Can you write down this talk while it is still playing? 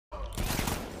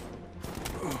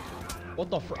What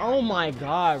the fr— oh my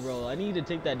god, bro. I need to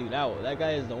take that dude out. That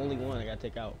guy is the only one I gotta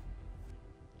take out.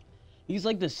 He's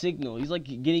like the signal. He's like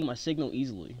getting my signal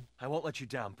easily. I won't let you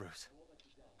down, Bruce.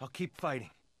 I'll keep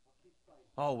fighting.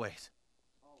 Always.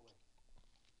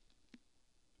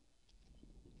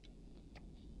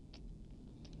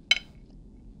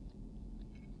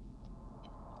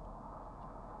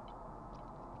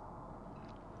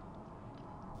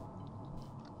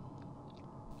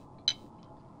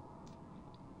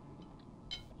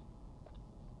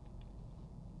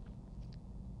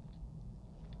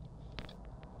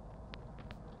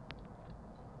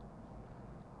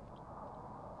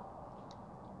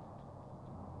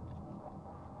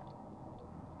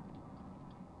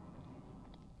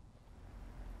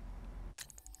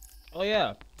 Oh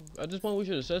yeah, at this point we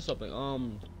should have said something.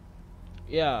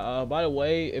 Yeah. By the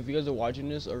way, if you guys are watching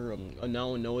this or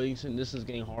now knowing this is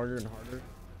getting harder and harder.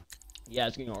 Yeah,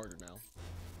 it's getting harder now.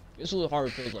 This is what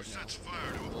hard feels like now.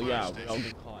 Well, yeah, without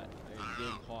getting caught.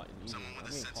 Getting caught and easy. I'm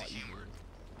getting caught easily.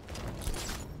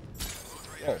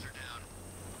 Whoa.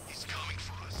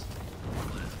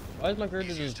 Why is my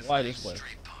character just fly this way?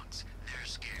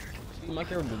 See, my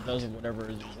character does whatever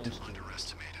it wants to.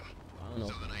 I don't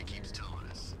know.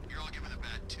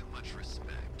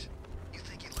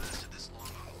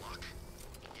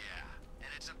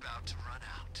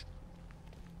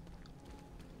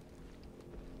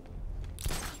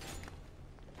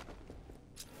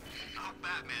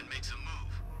 Batman makes a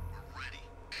move. We're ready.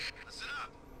 Listen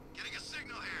up. Getting a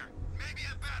signal here. Maybe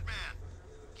a Batman.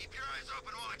 Keep your eyes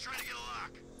open while I try to get a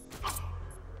lock.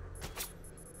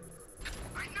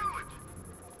 I knew it!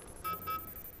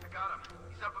 I got him.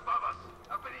 He's up above us.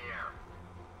 Up in the air.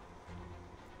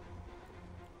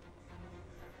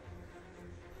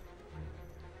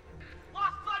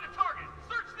 Lost sight of target.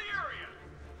 Search the area.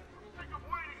 I'm sick of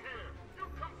waiting here. You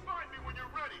come find me when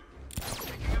you're ready.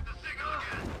 Picking up the signal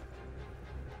again.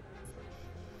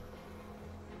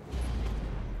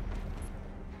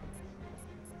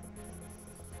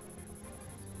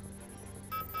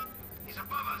 He's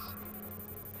above us.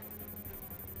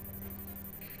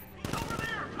 He's over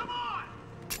there. Come on.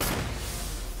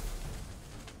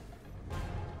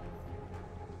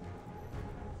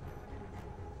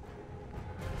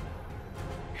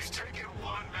 He's taking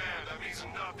one man. That means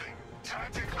nothing.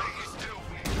 Tactically, he's still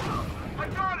weak. I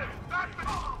got him. Back the— you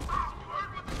heard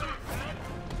what the dude said.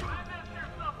 Batman's here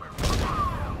somewhere.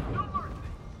 No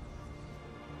mercy.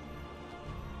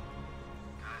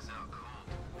 Guys out cold.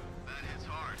 That hits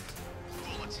hard.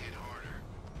 Bullets hit harder.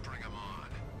 Bring them on.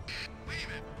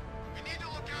 Leave it. We need to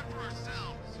look out for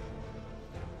ourselves.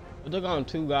 We took on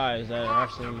two guys that are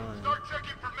actually mine. Start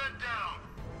checking for men down.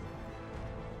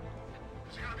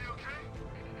 Is he gonna be okay?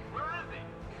 Where is he?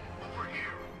 Over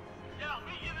here. Yeah, I'll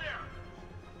meet you there.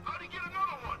 How'd he get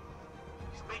another one?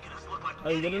 He's making us look like Oh,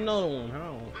 you get idiots. another one,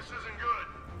 how? This isn't good.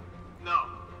 No.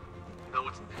 No,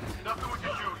 it's nothing we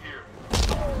can do here.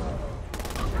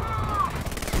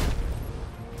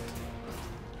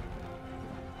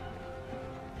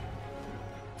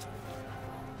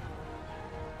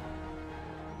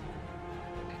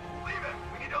 Leave it.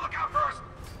 We need to look out first.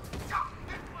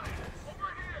 This way. Over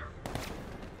here.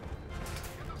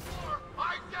 Get the floor.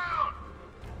 Eyes down.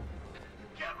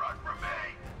 Can't run from me.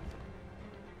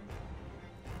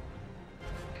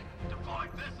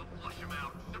 Deploying this will flush him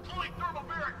out. Deploying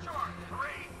thermobaric charge. 3,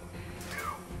 2,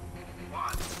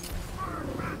 1. Burn,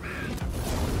 Batman.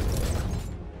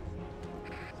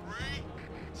 3,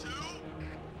 2,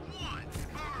 1.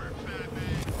 Burn,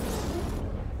 Batman.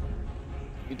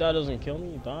 You thought it doesn't kill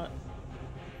me? You thought?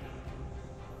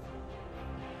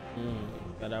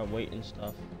 Gotta wait and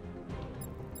stuff.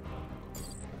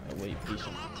 Gotta wait How patiently.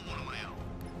 come I'm the one on my own?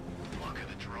 Luck of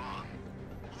the draw.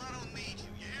 Well, I don't need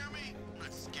you. You hear me? I'm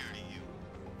not scared of you.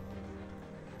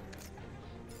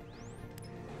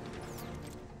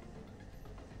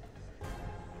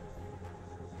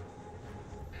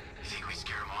 You think we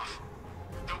scare him off?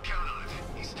 Don't count on it.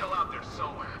 He's still out there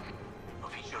somewhere.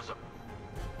 If he shows up.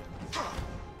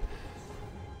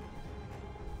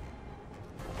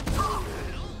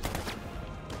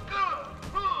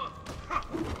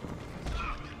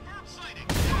 Confirmed sighting.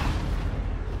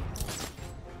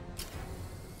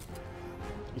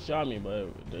 He shot me, but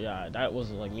yeah, that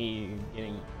was like me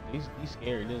getting. He's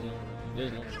scared. There's no.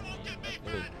 You won't get me, That's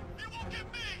Ben. good. You won't get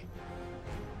me.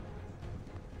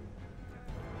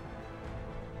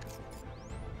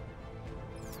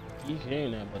 He's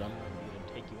hearing that, but I'm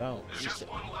gonna take you out. There's just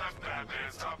one left,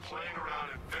 Batman. Stop playing around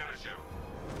and finish him.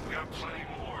 We got plenty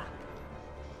more.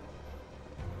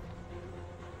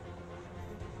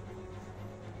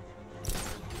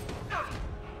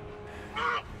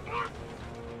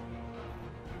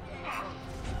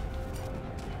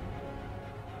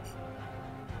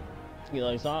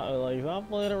 You stop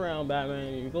playing around,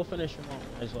 Batman. You go finish him off.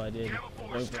 That's what I did. Gamma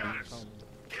 4 status.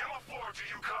 Gamma 4, do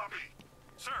you copy?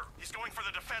 Sir, he's going for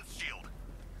the defense shield.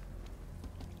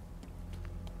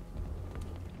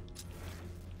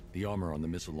 The armor on the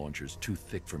missile launcher's too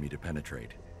thick for me to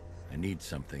penetrate. I need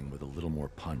something with a little more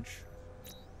punch.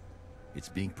 It's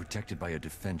being protected by a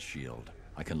defense shield.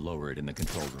 I can lower it in the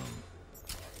control room.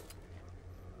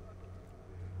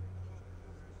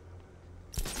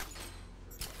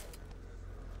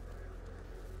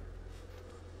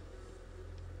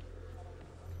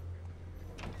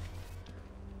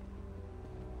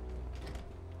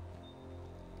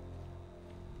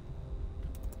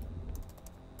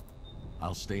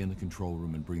 I'll stay in the control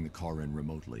room and bring the car in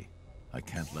remotely. I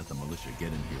can't let the militia get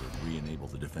in here and re-enable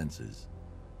the defenses.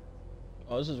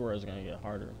 Oh, this is where it's gonna get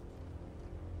harder.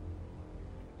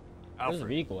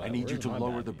 Alfred, I need you to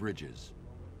lower the bridges.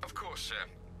 Of course, sir.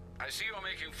 I see you're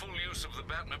making full use of the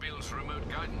Batmobile's remote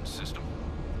guidance system.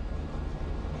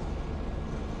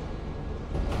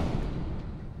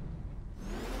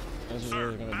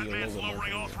 Sir, Batman's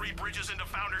lowering all 3 bridges into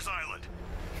Founders Island.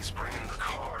 He's bringing the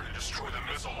car to destroy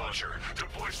the missile launcher.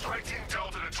 Deploy Strike Team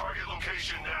Delta to target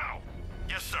location now.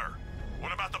 Yes, sir.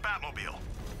 What about the Batmobile?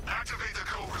 Activate the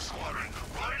Cobra Squadron.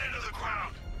 Run it into the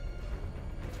ground.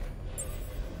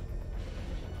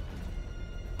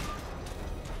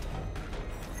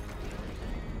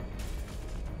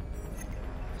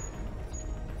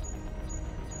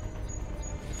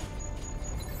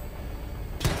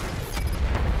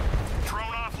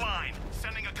 Drone offline.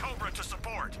 Sending a Cobra to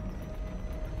support.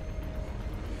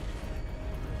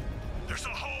 There's a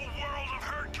whole world of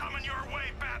hurt coming your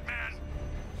way, Batman!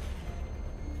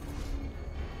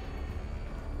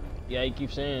 Yeah, he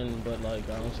keeps saying, but like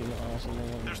I don't see no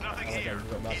one. There's nothing here.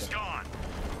 He's gone.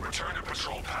 Return to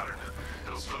patrol pattern.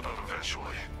 He'll slip up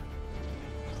eventually.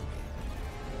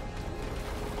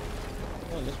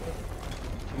 Come on, this way.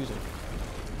 Use it.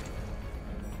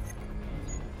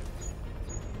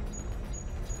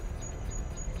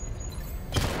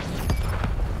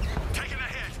 Taking a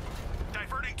hit.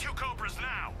 Diverting 2 Cobras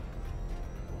now.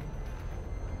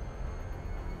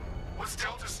 What's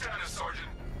Delta status, Sergeant?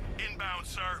 Inbound,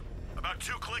 sir. About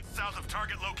 2 clicks south of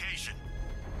target location.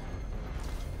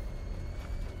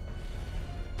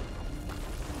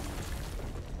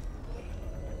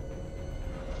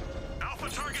 Alpha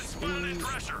target spotted in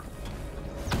pressure.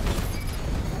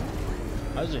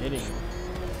 How's it hitting you?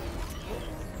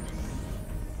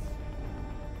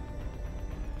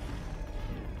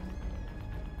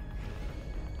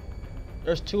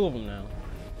 There's 2 of them now.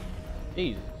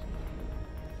 Jesus.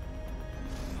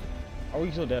 Are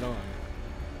we so dead on?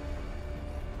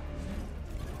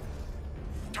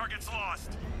 Target's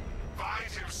lost. Find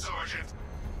him, Sergeant.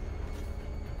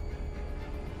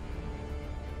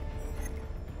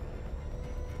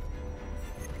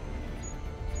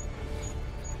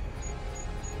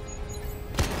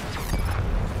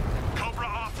 Cobra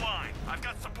offline. I've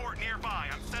got support nearby.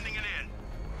 I'm sending it in.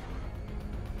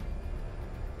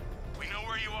 We know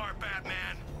where you are,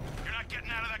 Batman. You're not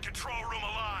getting out of that control room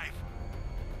alive.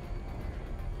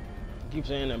 I keep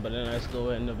saying that, but then I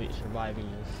still end up surviving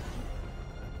this.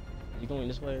 Is he going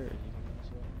this way or is he going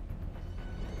this way?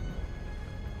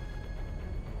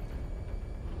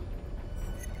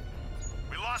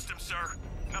 We lost him, sir.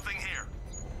 Nothing here.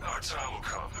 Our time will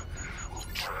come. We'll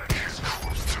drag his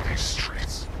corpse through these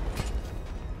streets.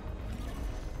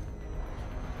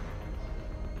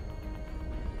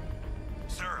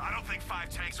 Sir, I don't think 5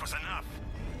 tanks was enough.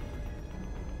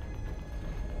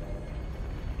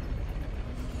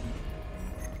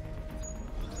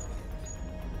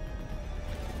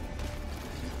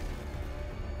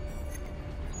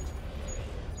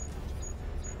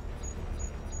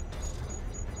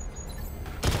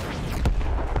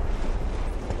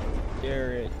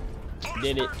 Garrett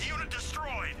did it. Otisburg unit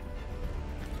destroyed.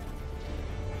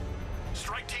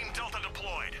 Strike Team Delta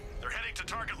deployed. They're heading to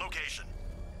target location.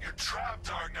 You're trapped,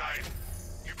 Dark Knight.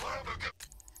 You put up a good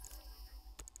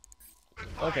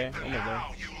fight, Okay, but I'm there.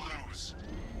 now you lose.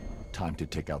 Time to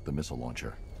take out the missile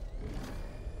launcher.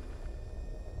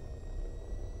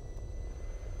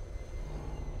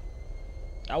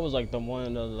 I was like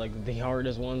one of the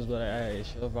hardest ones, but I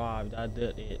survived. I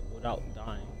did it without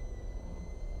dying.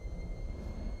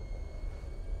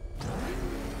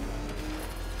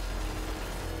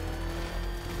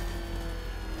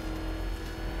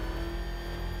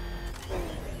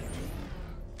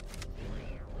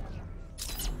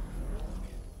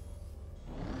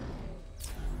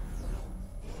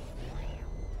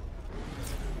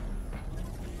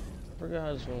 I forgot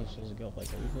how this one was supposed to go.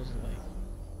 Like, are we supposed to like?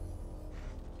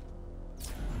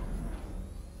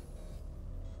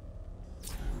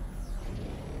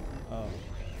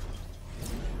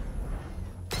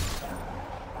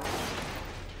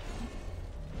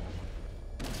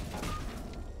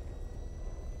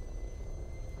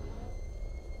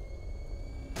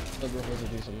 we're supposed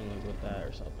to do something like with that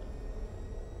or something.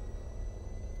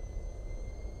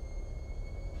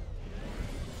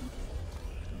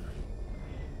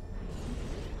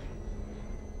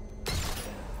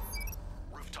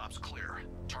 Rooftops clear.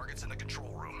 Target's in the control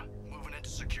room. Moving into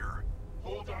secure.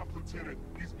 Hold off, Lieutenant.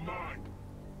 He's mine.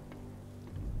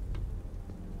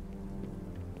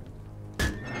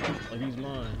 Like he's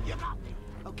mine. Give up.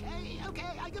 Okay,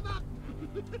 I give up.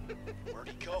 Where'd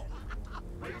he go?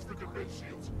 Raise the defense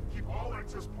shields. Keep all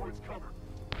access points covered.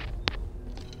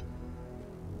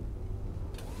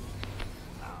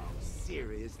 Oh,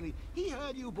 seriously? He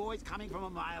heard you boys coming from a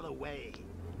mile away.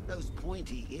 Those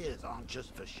pointy ears aren't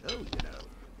just for show, you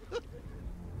know.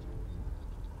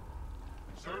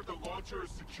 Sir, the launcher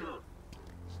is secure.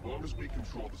 As long as we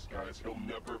control the skies, he'll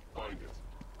never find it.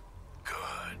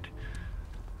 Good.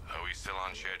 Are we still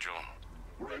on schedule?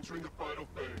 We're entering the final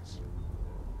phase.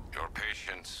 Your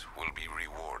patience will be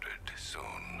rewarded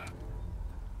soon.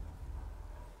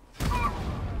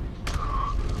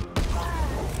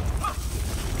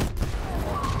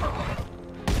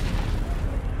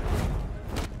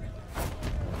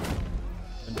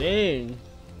 Dang.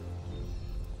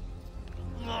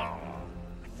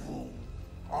 Who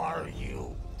are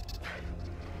you?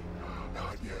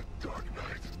 Not yet, Dark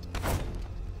Knight.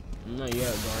 Not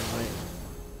yet, Dark Knight.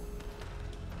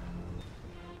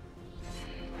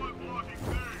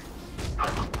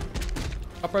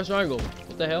 I press triangle.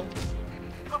 What the hell?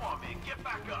 Come on, man, get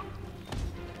back up.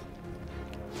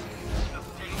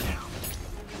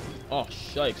 Oh,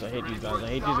 shikes. I hate these guys. I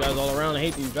hate these guys all around. I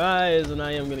hate these guys, and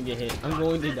I am gonna get hit. I'm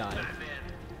going to die.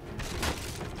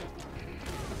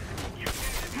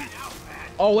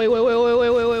 Oh, wait. Wait,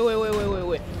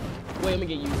 let me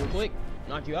get you real quick.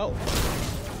 Knock you out.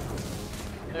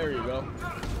 There you go.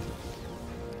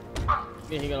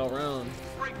 Yeah, he got all around.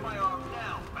 Break my arm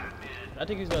down, Batman. I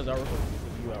think these guys out real quick.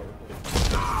 You out real quick.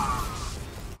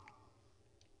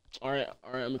 Alright,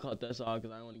 I'm gonna cut this off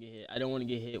because I don't want to get hit. I don't want to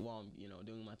get hit while I'm,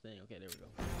 doing my thing. Okay, there we go.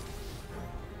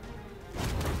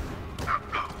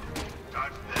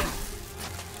 Dodge this.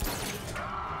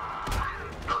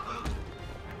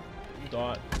 You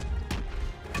thought.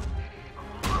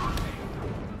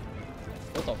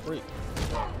 What the freak?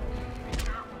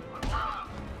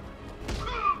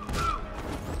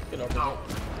 Get up, No.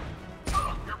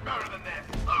 You're better than this.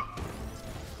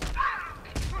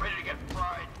 Ready to get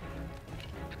fried?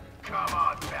 Come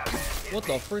on, Batman. What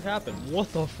the freak happened?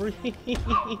 What the freak?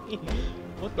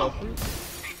 What the freak?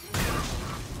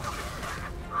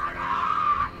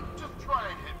 Just try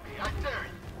and hit me. I dare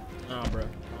you. Nah, bro.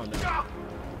 Calm down.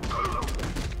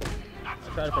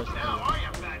 Try to press now, are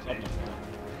you, Batman?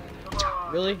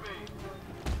 Really?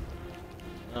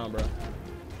 Nah, bro.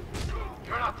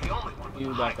 You're not the only one with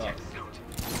You a back high-tech up. suit.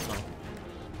 No.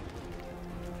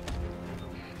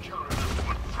 Counter this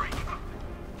one, freak.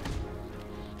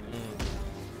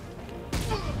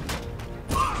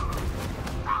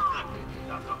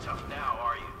 Not so tough now,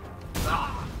 are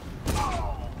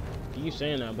you? You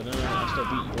saying that, but then I still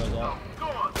beat you guys off. Go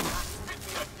on, hit me,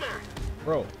 I dare you.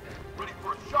 Bro, Ready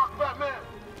for a shock, Batman? I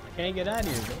can't get out of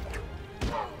here, bro.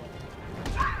 You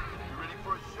ready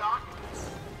for a shock?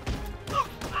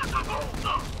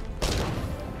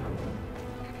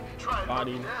 Try it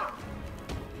Body. now.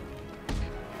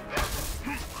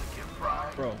 Get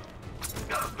fried. Bro.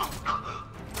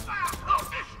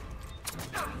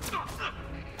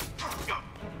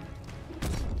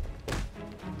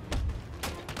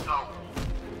 No.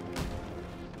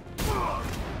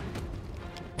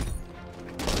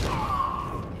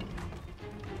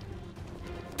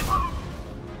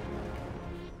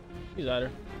 He's at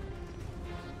her.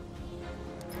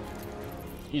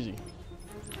 Easy.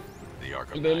 The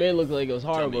Arkham It Knight. may look like it was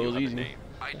hard, Tell but me it you was have a easy. name.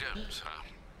 I don't, sir.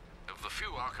 Of the few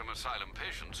Arkham Asylum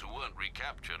patients who weren't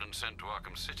recaptured and sent to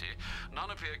Arkham City,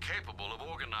 none appear capable of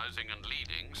organizing and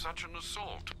leading such an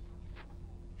assault.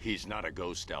 He's not a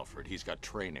ghost, Alfred. He's got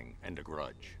training and a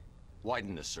grudge.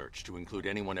 Widen the search to include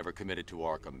anyone ever committed to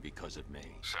Arkham because of me.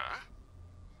 Sir?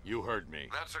 You heard me.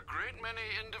 That's a great many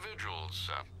individuals,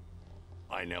 sir.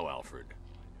 I know, Alfred.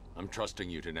 I'm trusting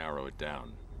you to narrow it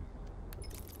down.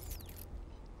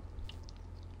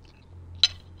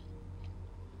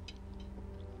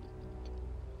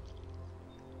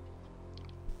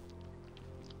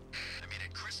 I made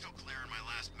it crystal clear in my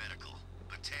last medical.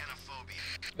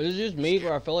 Botanophobia. Is it just me,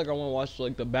 or I feel like I want to watch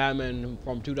like the Batman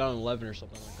from 2011 or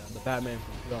something like that? The Batman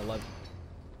from 2011.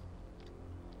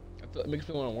 It makes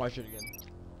me want to watch it again.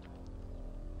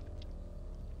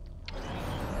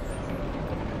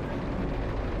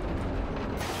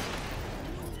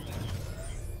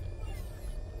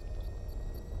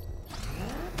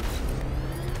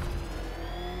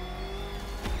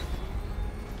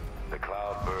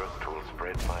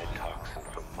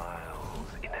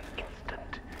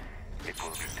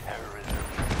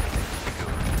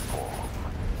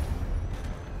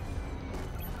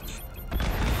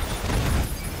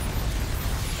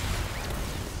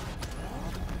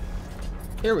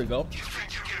 Here we go.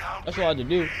 That's what I had to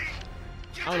do.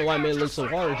 I don't know why I made it look so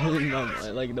hard.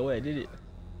 Like the way I did it.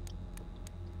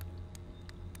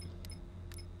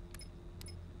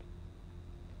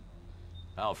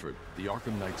 Alfred, the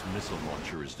Arkham Knight's missile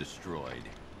launcher is destroyed.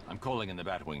 I'm calling in the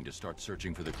Batwing to start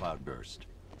searching for the cloudburst.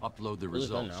 Upload the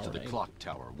results to the clock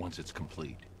tower once it's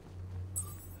complete.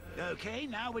 Okay,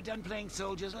 now we're done playing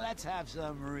soldiers. Let's have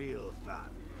some real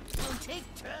fun. We'll take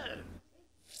turns.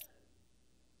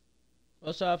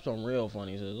 Let's have some real fun,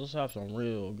 he says. Let's have some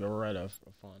real Goretta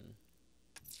fun.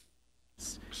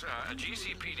 Sir, a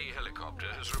GCPD helicopter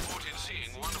has reported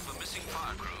seeing one of the missing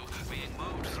fire crew being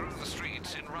moved through the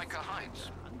streets in Riker Heights.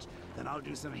 Then I'll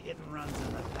do some hit and runs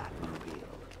in the Batmobile.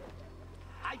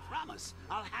 I promise,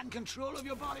 I'll hand control of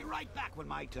your body right back when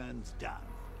my turn's done.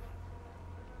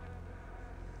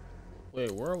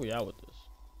 Wait, where are we at with this?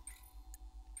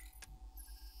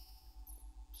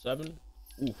 7?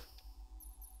 Oof.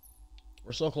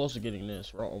 We're so close to getting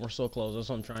this. We're so close. That's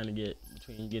what I'm trying to get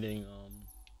between getting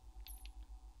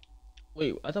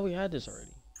Wait, I thought we had this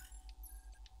already.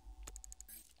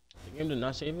 The game did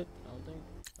not save it? I don't think.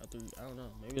 I don't know.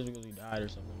 Maybe it's because he died or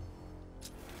something.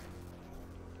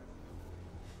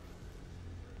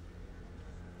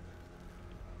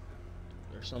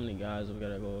 There's so many guys that we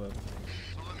gotta go up. So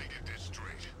let me get this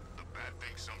straight. The Bat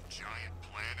thinks some giant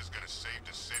plan is gonna save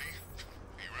the city?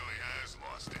 He really has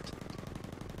lost it.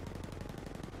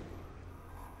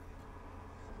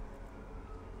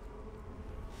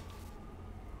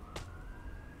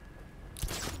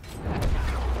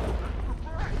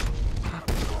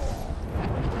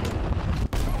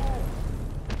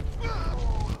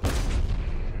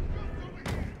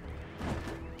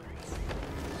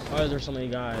 Why is there so many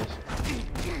guys?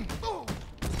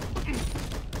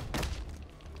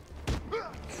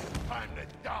 Time to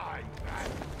die, Bat.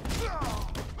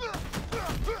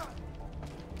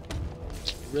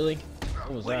 Really?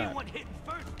 What was What do that? you want hitting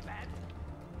first, Bat?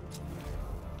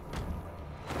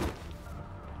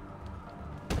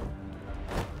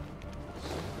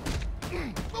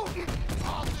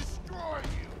 I'll destroy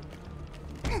you.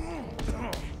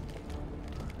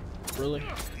 Really?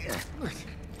 He missed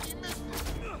it.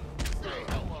 Say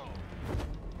hello.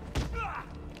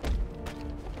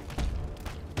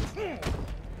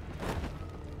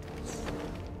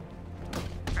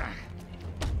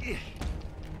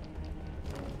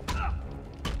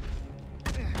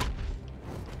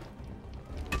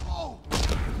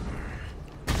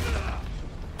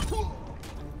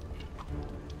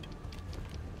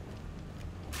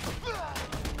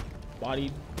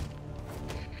 Bodied.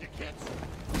 You can't.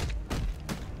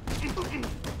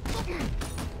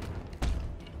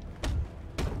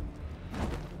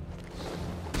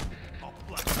 I'll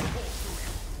blast a hole through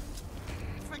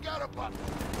you. Forgot about it.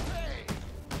 Hey.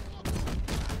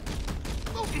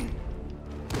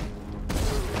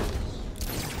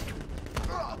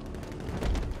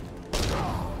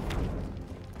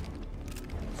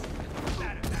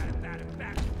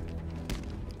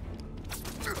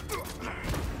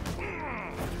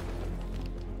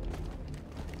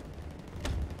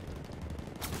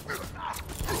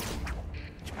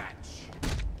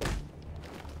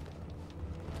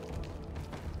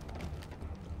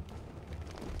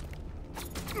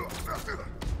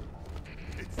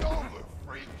 It's over,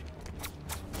 freak.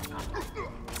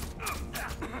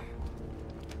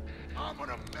 I'm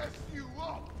gonna mess you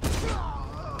up.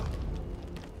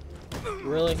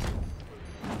 Really?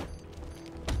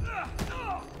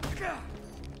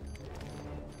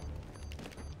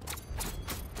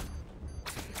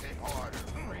 Hit harder,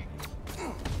 freak.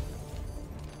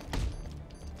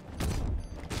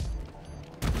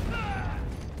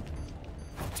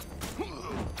 You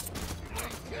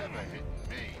ain't never hitting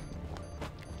me.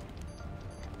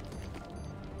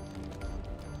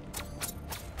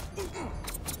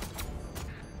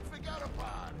 Forgot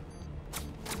about it.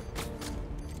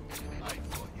 I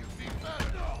thought you'd be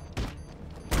better.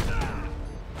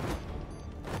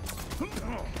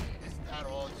 Is that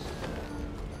all?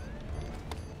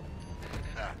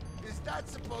 Is that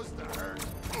supposed to hurt?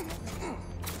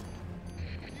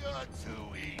 You're too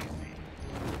easy.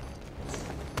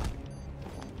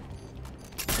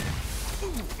 You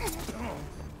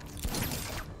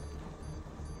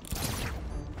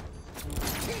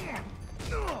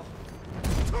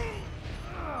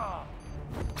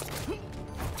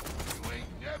ain't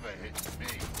never hit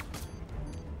me.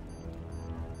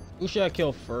 Who should I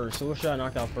kill first? Who should I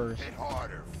knock out first? Hit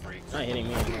harder, freak. Not hitting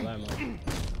me, I know that much. You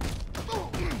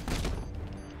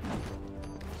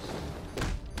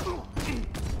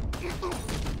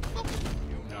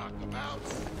knock him out,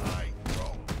 I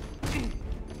throw him.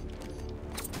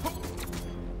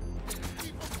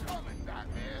 Keep him coming,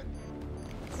 Batman.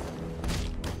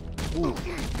 Ooh.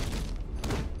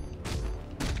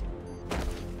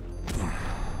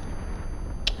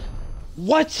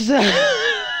 What?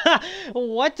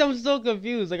 What? I'm so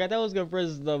confused. Like I thought I was gonna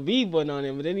press the V button on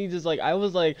him, but then he just like I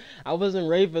wasn't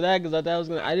ready for that because I thought I was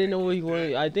gonna. I didn't know what he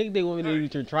wanted. I think they want me to use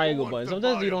the triangle button.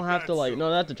 Sometimes you don't have to like. No,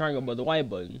 not the triangle button, the Y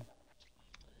button.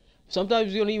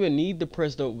 Sometimes you don't even need to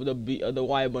press the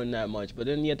Y button that much, but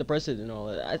then you have to press it and all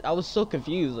that. I was so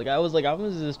confused. Like I was like I'm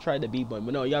gonna just try the B button,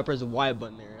 but no, you gotta press the Y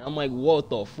button there. I'm like, what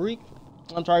the freak?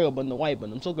 I'm triangle button, the Y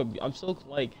button. I'm so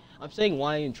like. I'm saying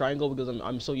Y and triangle because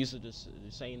I'm so used to just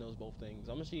saying those both things.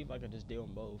 I'm gonna see if I can just do them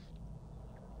both.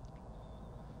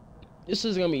 This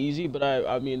is gonna be easy, but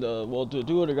I mean the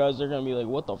two other guys, they're gonna be like,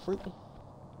 what the freak?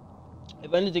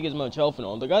 If anything is much health and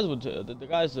all, the guys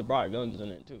that brought guns in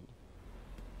it too.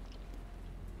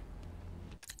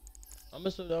 How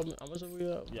much are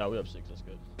we up? Yeah, we up 6. That's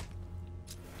good.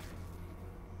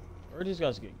 Where are these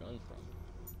guys get guns from?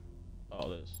 Oh,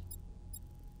 this.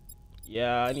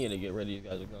 Yeah, I need to get rid of these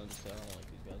guys with guns. I don't like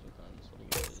these guys with guns. Let me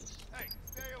get rid of this. Hey,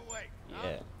 stay away. Yeah. Huh?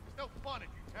 It's no fun if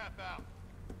you tap out.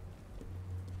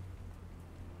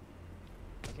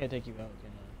 I can't take you out, can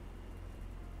I?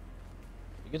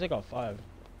 You can take out 5.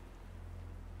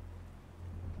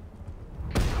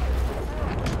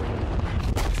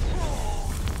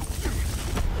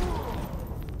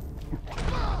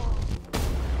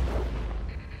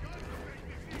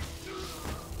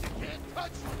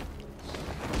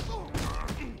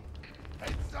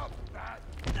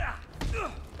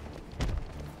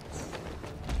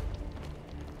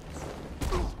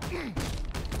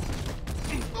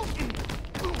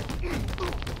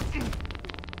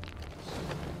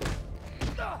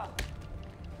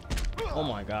 Oh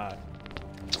my god.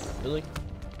 Really?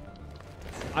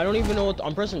 I don't even know what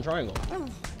I'm pressing triangle.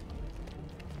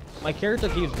 My character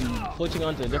keeps switching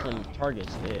onto different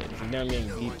targets. Yeah, now I'm getting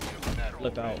beat.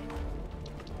 Flip out.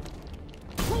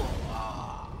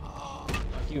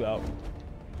 Knock you out.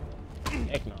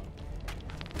 Heck no.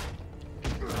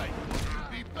 Right.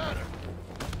 Be better.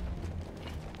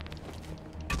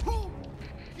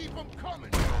 Keep them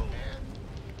coming, man.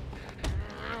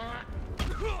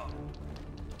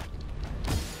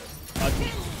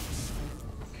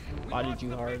 Bodied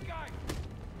you hard.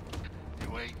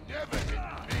 You ain't never hit me.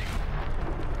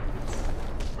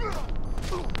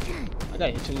 I got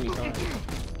hit too many times.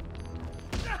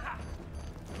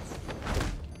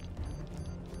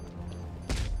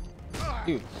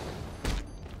 Dude.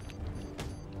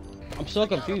 I'm so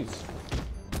confused.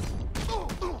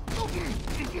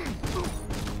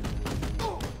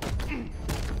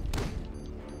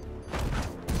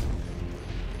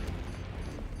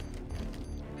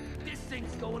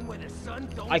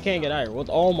 I can't get out here. What?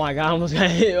 Oh my god, I almost got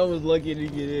hit. I was lucky to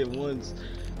get hit once.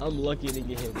 I'm lucky to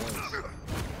get hit once.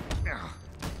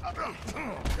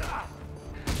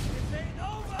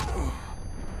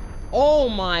 Oh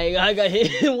my god, I got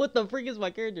hit. What the freak is my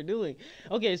character doing?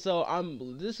 Okay, so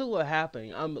this is what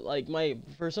happened. I'm like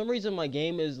for some reason my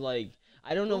game is like,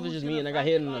 I don't know if it's just me and I got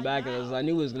hit in the back and I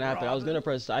knew it was gonna happen. I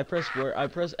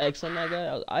pressed X on that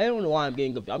guy. I don't know why I'm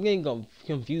getting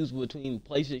confused between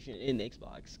PlayStation and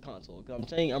Xbox console. I'm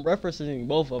referencing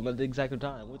both of them at the exact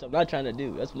time, which I'm not trying to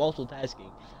do. That's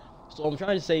multitasking. So what I'm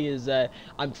trying to say is that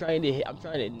I'm trying to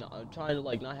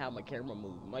like not have my camera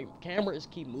move. My camera is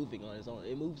keep moving on its own.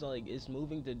 It moves like it's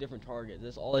moving to different targets.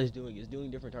 That's all it's doing. Is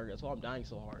doing different targets. That's why I'm dying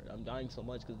so hard. I'm dying so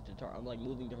much because I'm like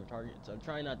moving different targets. I'm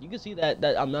trying not. You can see that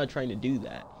I'm not trying to do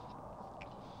that.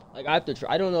 Like I have to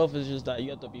try. I don't know if it's just that you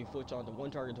have to be switched on to one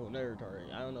target to another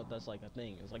target. I don't know if that's like a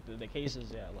thing. It's like the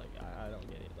cases. Yeah. Like I don't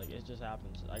get it. Like it just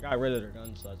happens. I got rid of their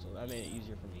guns, so that made it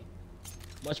easier for me.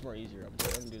 Much more easier. I'm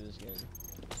gonna do this again.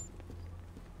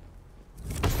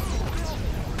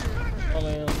 Oh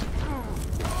man.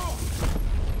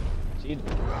 See,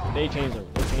 they changed their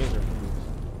moves.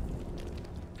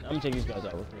 I'm gonna take these guys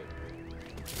out real quick.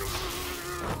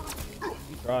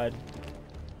 He tried.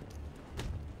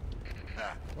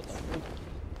 What the freak?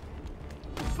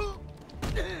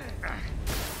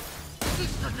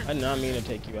 I did not mean to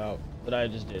take you out, but I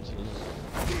just did. So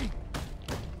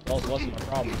this wasn't my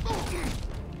problem.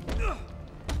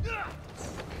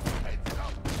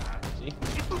 See?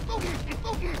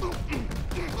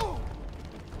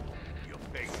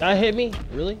 That hit me?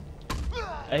 Really?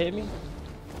 That hit me?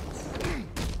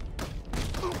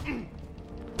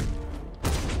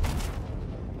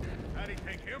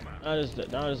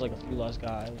 Now there's like a few less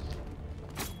guys.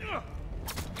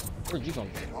 Where'd you come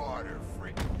from? Harder,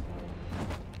 freak.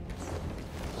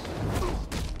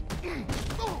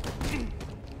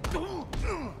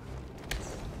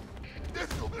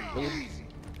 This'll be easy.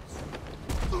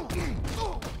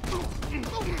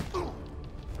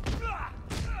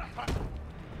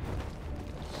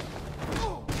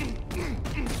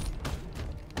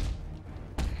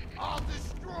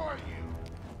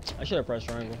 I should have pressed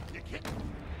triangle.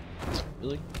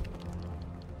 Really?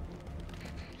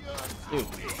 Dude.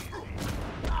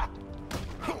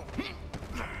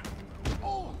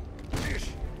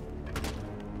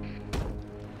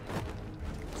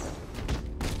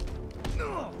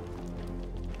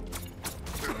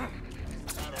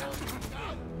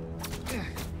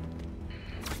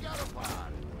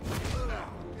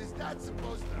 Is that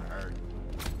supposed to hurt?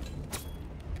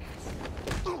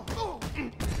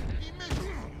 He misses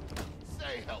you.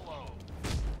 Say hello.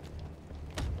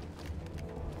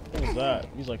 What was that?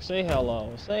 He's like, say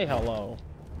hello, say hello.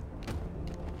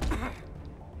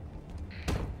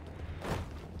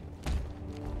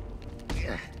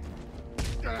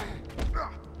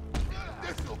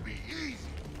 This'll be easy.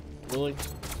 Really?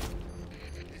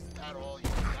 Is that all you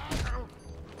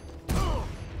got?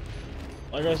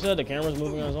 Like I said, the camera's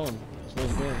moving on its own. That's what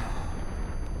it's doing.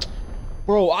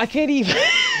 Bro, I can't even.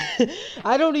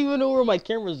 I don't even know where my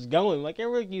camera's going. My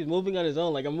camera keeps moving on its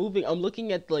own. Like I'm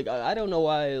looking at like I don't know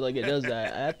why like it does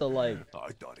that. I have to like.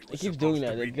 It keeps doing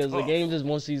that because the game just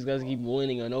wants these guys to keep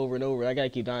winning and over and over. I gotta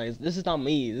keep dying. This is not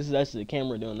me. This is actually the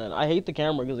camera doing that. I hate the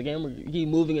camera because the camera keep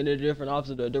moving in a different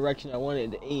opposite direction I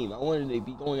wanted to aim. I wanted to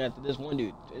be going after this one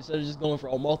dude instead of just going for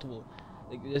all multiple.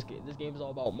 Like this game is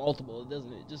all about multiple. It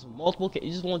doesn't. It just multiple. You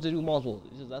just want to do multiple.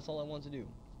 That's all I want to do.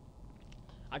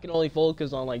 I can only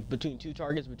focus on like between two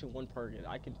targets, between one target.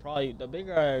 I can probably the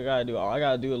bigger I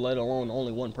gotta do it, let alone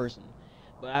only one person.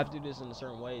 But I have to do this in a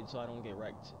certain way so I don't get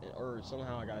wrecked, or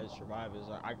somehow I gotta survive. Is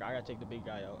I gotta take the big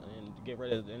guy out and get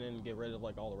rid of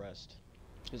like all the rest.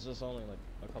 Cause it's only like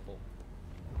a couple.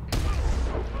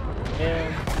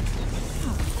 And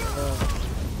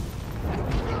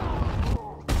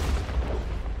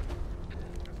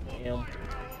damn.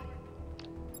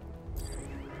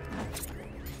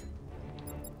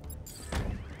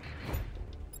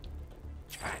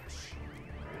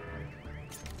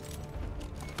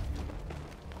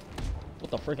 What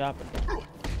the frick happened?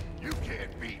 You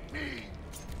can't beat me.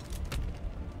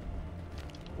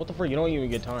 What the frick? You don't even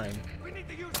get time. We need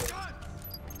to use guns.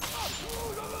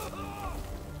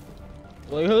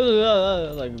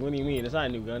 Like, what do you mean? It's not a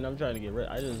new gun. I'm trying to get rid.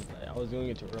 I was doing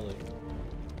it too early.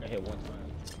 I hit one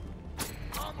time.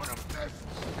 I'm gonna mess.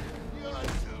 You're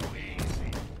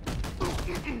too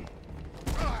easy.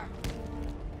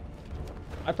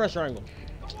 I pressed triangle.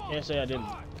 Can't say I didn't.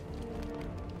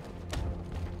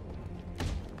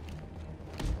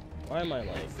 Why am I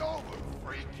like? It's over,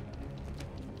 freak.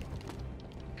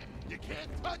 You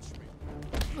can't touch me.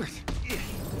 That's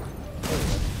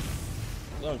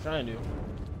what I'm trying to do.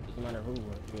 Doesn't matter who I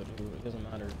do it to. It doesn't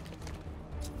matter.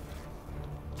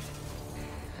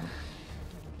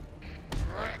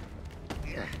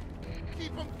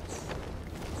 Keep him.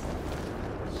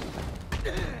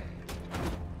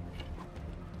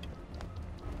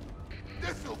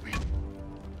 This'll be.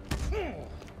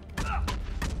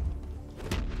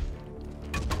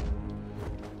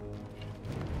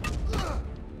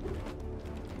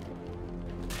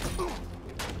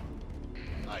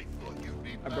 I thought you'd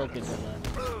be. I broke it, didn't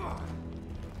I?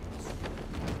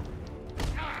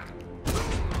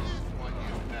 Here's one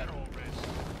you met already.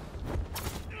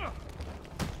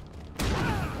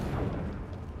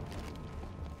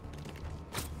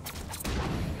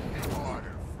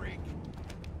 Harder, freak.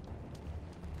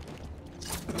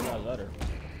 You got better.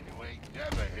 You ain't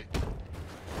never hit.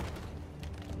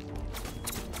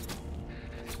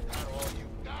 Is that all you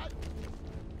got?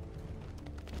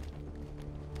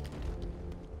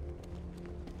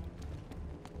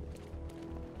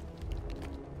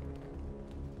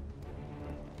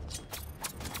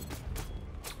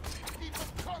 Keep 'em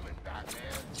coming,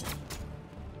 Batman.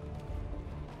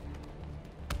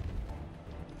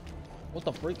 What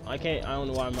the freak? I can't. I don't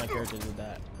know why my character did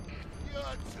that. You're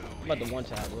I'm too about to one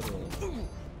tap, literally.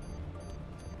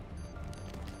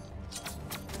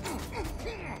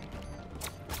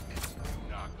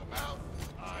 knock 'em out.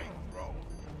 I throw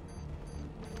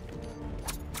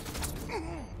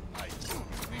 'em. I think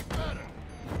you'd be better.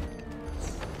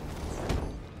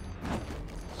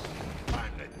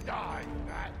 Time to die,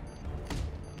 Bat.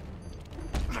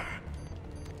 Hey,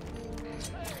 look who's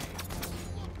back.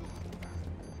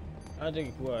 I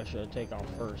think who I should take on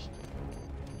first.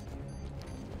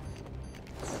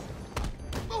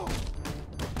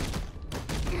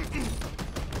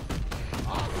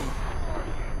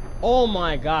 Oh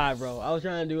my god, bro. I was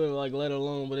trying to do it like let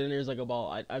alone, but then there's like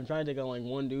I'm trying to take on like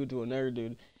one dude to another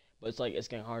dude, but it's like it's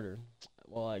getting harder.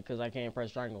 Well, like, cause I can't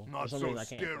press triangle. For Not some so reason, I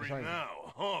can't press scary triangle.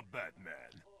 now, huh,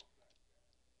 Batman?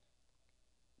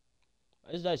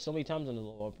 I just died so many times in the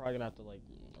level. I'm probably gonna have to like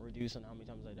reduce on how many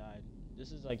times I died.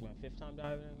 This is like my 5th time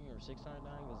diving or 6th time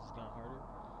dying because it's kind of harder.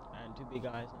 And two big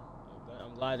guys now.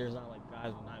 I'm glad there's not like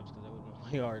guys with knives because that would have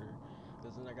been way harder.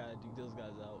 Because then I gotta dig those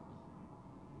guys out.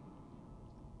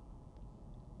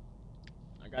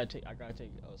 I gotta take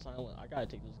silent. I gotta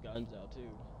take those guns out too.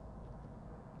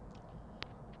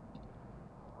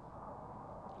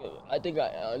 I think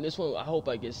this one I hope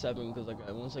I get 7 because like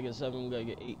once I get 7 we gotta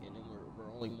get 8 and then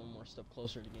we're only one more step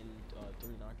closer to getting 3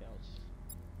 knockouts.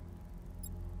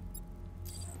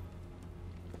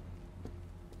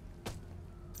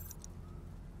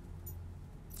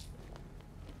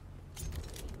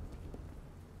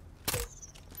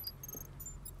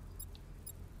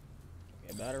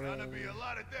 Okay, battery. Gonna be a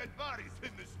lot of dead bodies in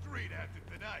the street after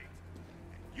tonight.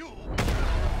 And you'll...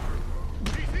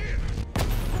 He's here!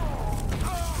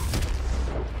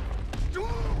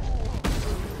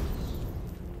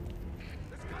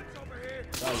 This gun's over here!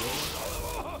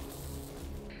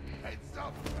 Heads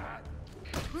up, Pat!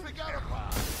 We got a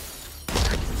bomb!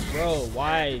 Bro,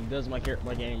 why does my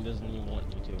game doesn't even want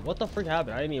me to? What the frick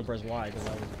happened? I didn't even press Y because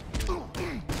I was...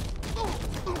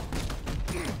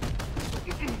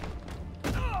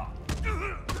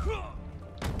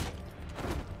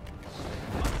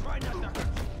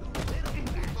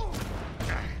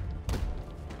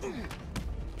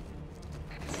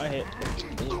 I hit.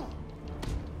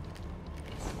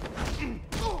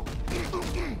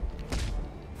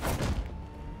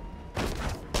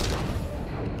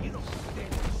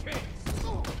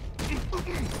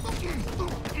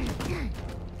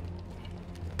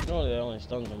 No, that only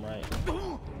stuns him, right?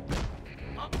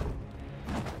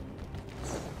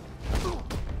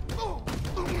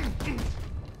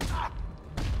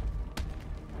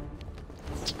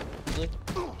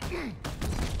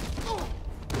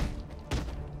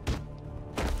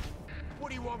 What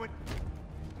do you want with...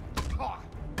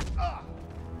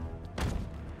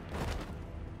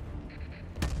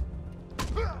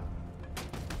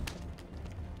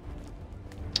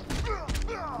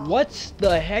 What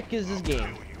the heck is this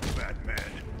game?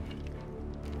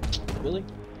 Really?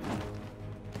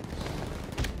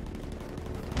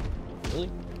 Really?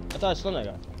 I thought I stunned that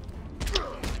guy.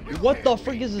 What the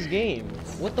frick is this game?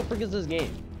 What the frick is this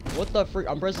game? What the frick?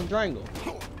 I'm pressing triangle.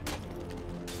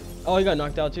 Oh, he got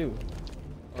knocked out too.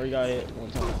 Or he got hit one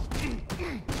time.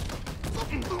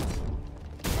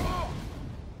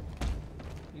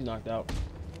 He's knocked out.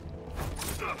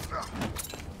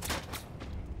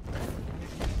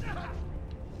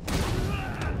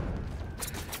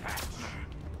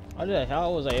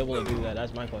 How was I able to do that?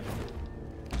 That's my question.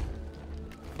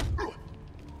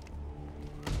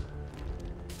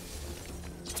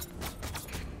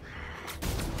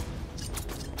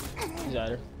 He's at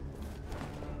her.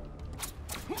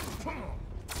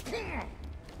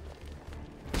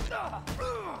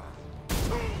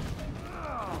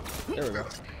 There we go.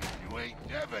 You ain't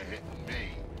never hitting me.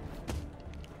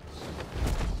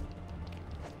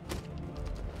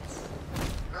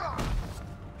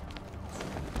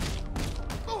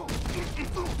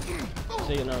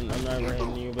 See, I'm never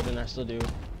hitting you, but then I still do.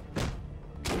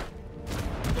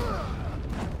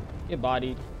 Get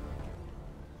bodied.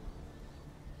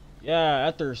 Yeah,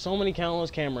 after so many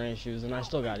countless camera issues, and I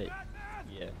still got it.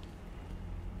 Yeah.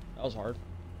 That was hard.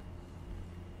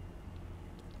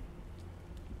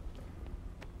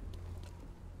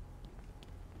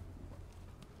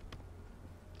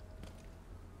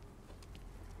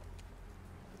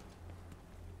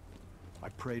 I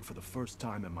prayed for the first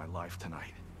time in my life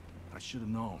tonight. I should have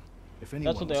known. If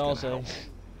anyone That's what they all say. help,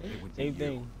 it would be Same you.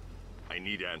 thing. I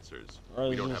need answers. Or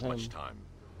We it's don't just have much him. time.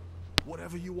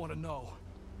 Whatever you want to know.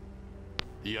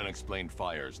 The unexplained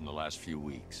fires in the last few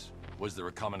weeks. Was there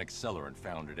a common accelerant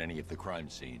found at any of the crime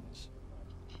scenes?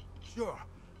 Sure.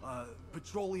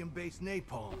 Petroleum-based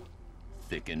napalm.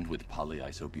 Thickened with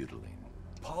polyisobutylene.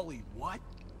 Polly what?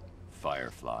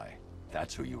 Firefly.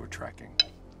 That's who you were tracking.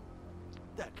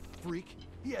 That freak.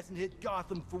 He hasn't hit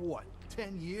Gotham for what,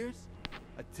 10 years?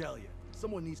 I tell you,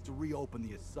 someone needs to reopen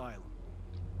the asylum.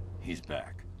 He's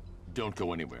back. Don't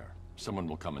go anywhere. Someone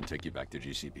will come and take you back to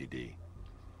GCPD.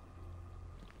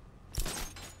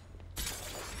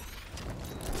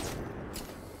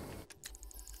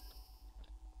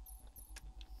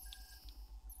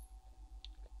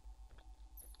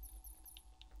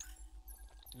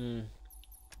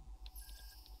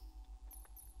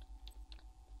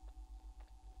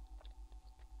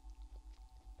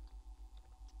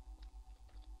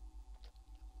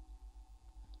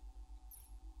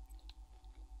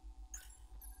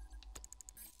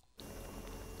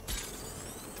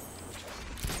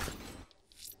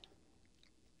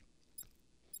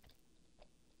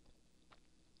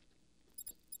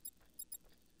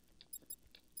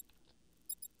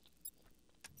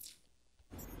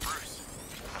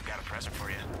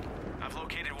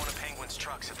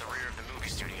 trucks at the rear of the movie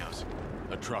studios.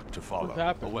 A truck to follow. What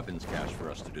happened? A weapons cache for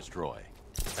us to destroy.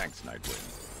 Thanks,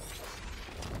 Nightwing.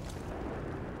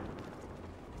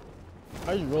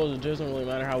 I just realized it doesn't really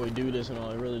matter how we do this and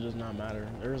all. It really does not matter.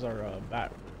 There's our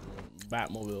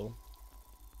Batmobile.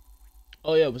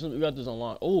 Oh yeah, but since we got this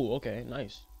unlocked. Oh, okay,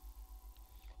 nice.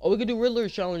 Oh, we can do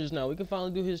Riddler's challenges now. We can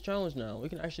finally do his challenge now. We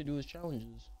can actually do his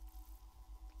challenges.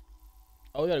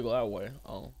 Oh, we gotta go that way.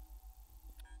 Oh.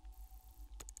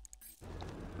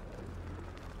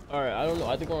 All right, I don't know.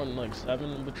 I think we're on like 7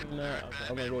 in between that. Okay,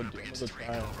 I'm gonna go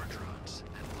try it.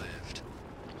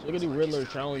 So we can do Riddler's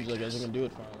challenge. I guess we can do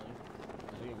it finally.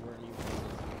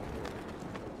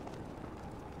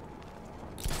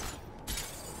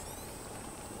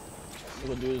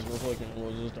 We'll do this real quick and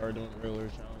we'll just start doing Riddler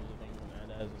challenge. I think we're gonna add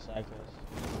that as a side quest.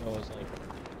 So it's like,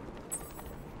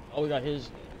 oh, we got his.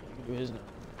 We can do his now.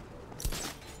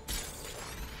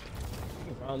 We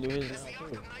can finally do his now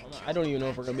too. I don't even know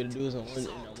if we're gonna be able to do this in one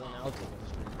outfit.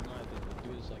 We might have to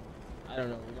do this like, I don't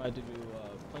know. We might have to do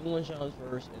Penguin challenge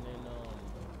first, and then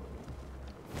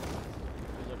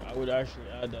like, I would actually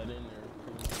add that in there.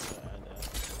 Add that.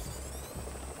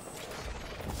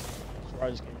 So I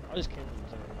just came from this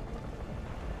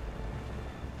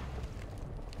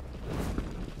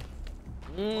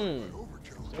area.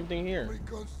 Something here. How many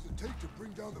guns does it take to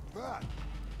bring down the bat?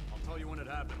 I'll tell you when it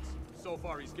happens. So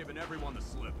far, he's given everyone the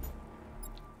slip.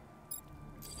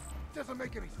 Doesn't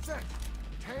make any sense.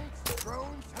 Tanks,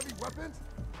 drones, heavy weapons?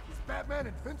 Is Batman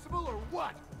invincible or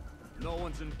what? No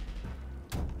one's in.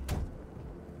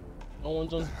 No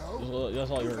one's on.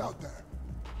 That's all you Who's heard. out there?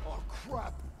 Oh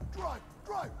crap! Drive!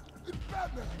 It's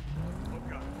Batman! Oh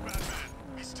God, Batman!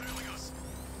 He's tailing us.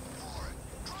 For it.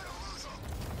 Try to lose him.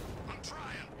 I'm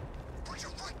trying. Put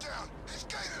your foot down. He's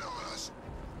gaining on us.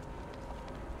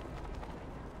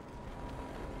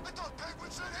 I thought Penguin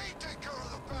said he'd take care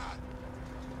of the bat.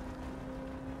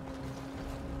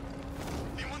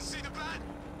 Anyone see the bat?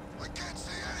 I can't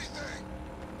see anything.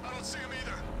 I don't see him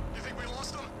either. You think we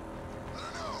lost him? I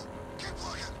don't know. Keep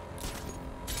looking.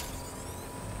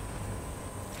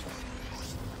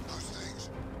 Those things.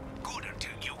 Good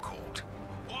until you called.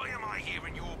 Why am I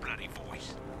hearing your bloody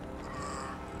voice?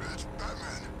 It's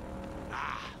Batman.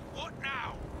 Ah, what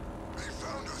now? They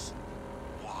found us.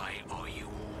 Why are you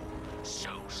all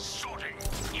so sodding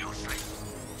useless?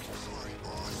 Sorry,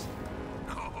 boss.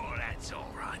 Oh, that's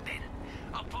all right then.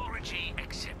 Apology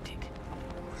accepted.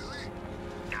 Really?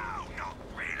 No, not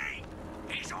really.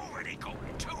 He's already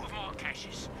gotten 2 of my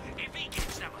caches. If he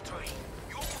gets number 3,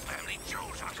 your family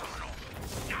jewels are coming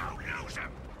off. Now lose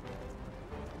them.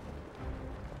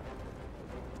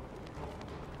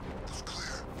 It's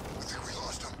clear. I think we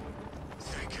lost him.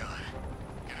 Thank God.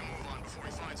 Gonna move on before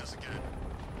he finds us again.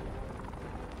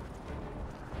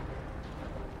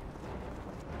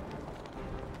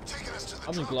 Taking us to the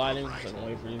I'm just drop, gliding. right? I can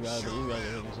wait for you guys, but you guys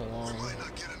are taking so long. We might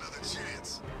not get another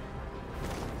chance.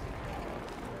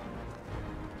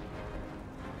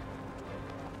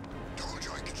 Told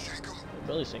you I could shake him.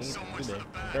 Barely seeing So much you for there. the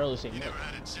bat. Barely seeing He you. never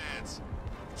had a chance.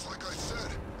 It's like I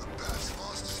said, the bat's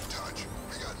lost his touch.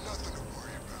 We got nothing to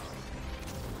worry about.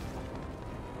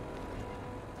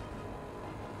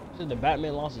 Said the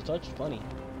Batman lost his touch. Funny.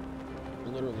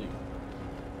 Literally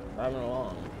driving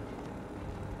along.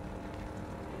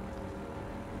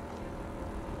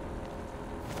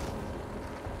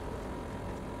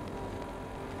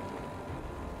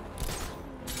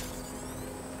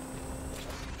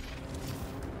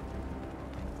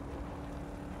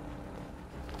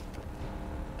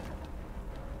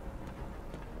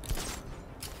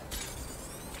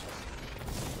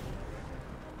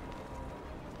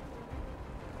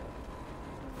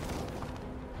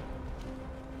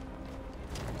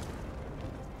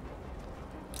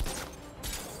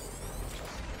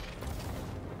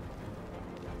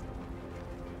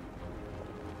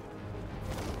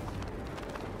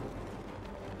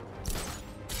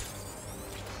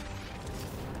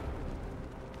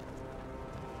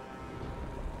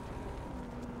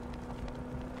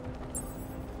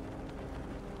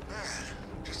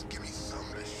 Just give me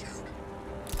something to shoot.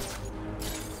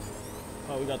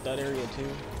 Oh, we got that area too.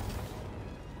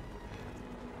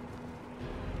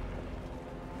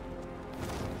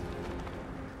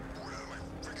 Bored out of my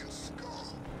freaking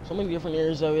skull. So many different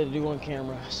areas that we had to do on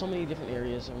camera. So many different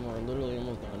areas, and we're literally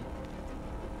almost done.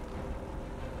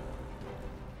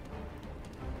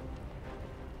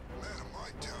 Man of my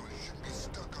town shouldn't be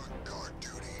stuck on guard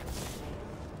duty.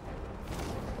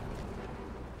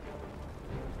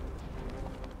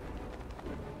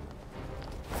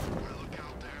 Look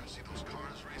out there. See those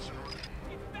cars racing around?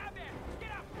 It's Batman!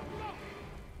 Get up! Go!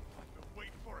 I've been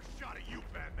waiting for a shot at you,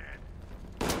 Batman.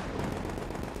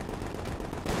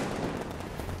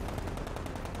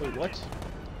 Wait, what?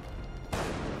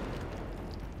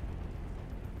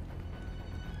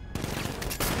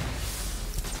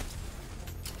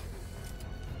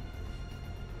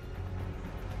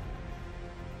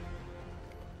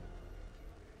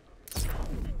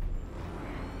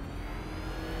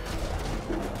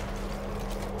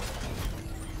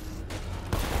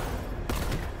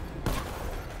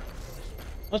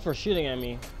 That's for shooting at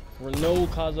me for no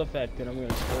cause effect, and I'm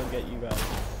gonna still get you guys.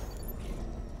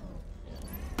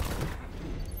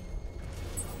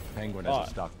 Penguin has a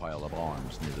stockpile of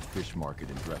arms near the fish market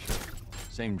in Drescher.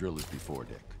 Same drill as before,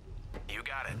 Dick. You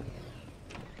got it.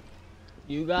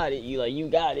 You got it. You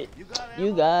got it.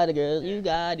 You got it, girl. You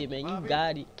got it, man. You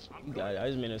got it. You got it. I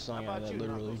just made a song out of that,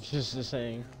 literally, just the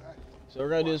saying. So we're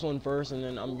gonna do this one first, and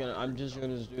then I'm just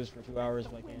gonna do this for 2 hours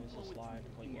if I can. It's a slide.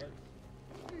 Like what?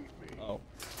 Oh.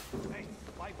 Hey,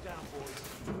 pipe down, boys.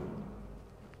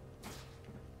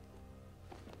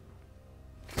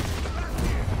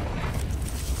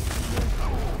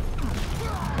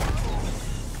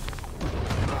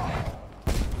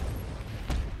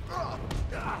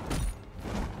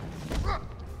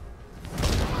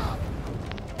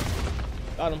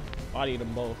 Got him. Bodied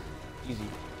them both. Easy.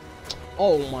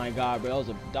 Oh my god, bro.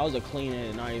 That was a clean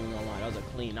hit, not even gonna lie. That was a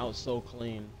clean. That was so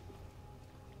clean.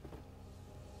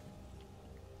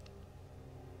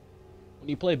 When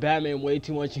you play Batman way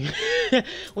too much,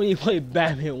 when you play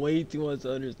Batman way too much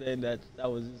to understand that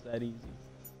was just that easy.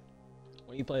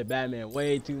 When you play Batman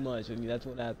way too much, I mean, that's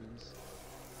what happens.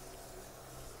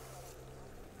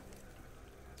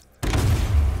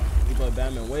 When you play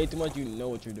Batman way too much, you know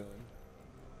what you're doing.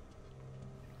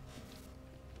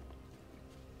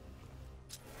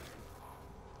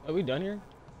 Are we done here?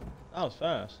 That was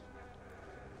fast.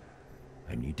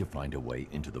 I need to find a way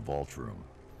into the vault room.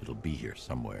 It'll be here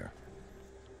somewhere.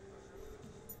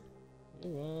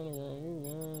 Where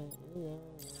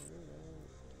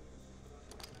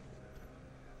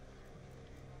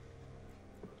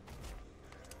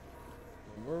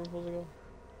are we supposed to go?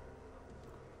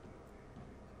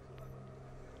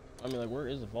 I mean, like, where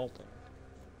is the vault thing?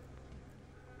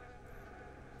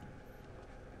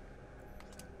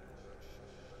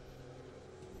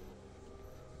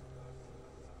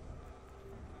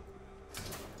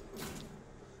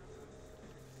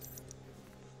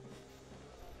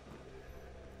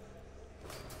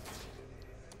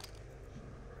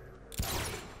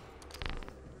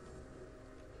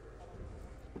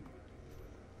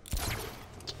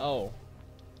 Oh.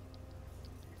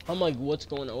 I'm like, what's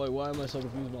going on? Wait, why am I so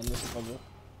confused on this level?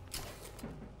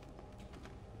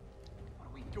 What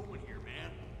are we doing here,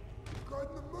 man?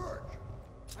 Guarding the merch.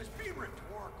 That's being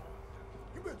rhetorical.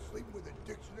 You been sleeping with a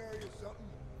dictionary or something?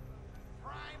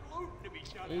 Prime looting to be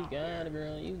done You out got there. it,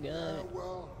 girl. You got it.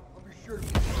 Well, I'll be sure to...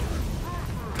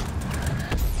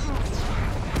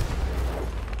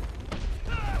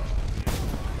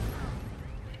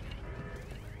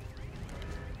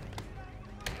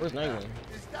 Where's Nightwing?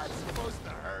 Is that supposed to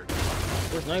hurt?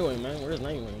 Where's Nightwing, man? Where's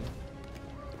Nightwing?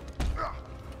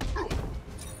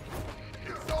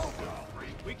 It's over.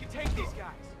 We can take these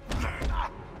guys.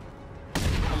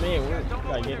 I mean, we Don't know gotta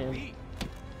where get they're him. beat.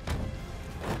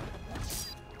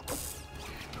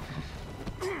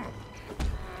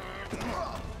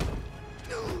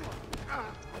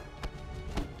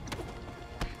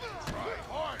 Try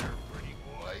harder, pretty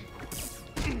boy.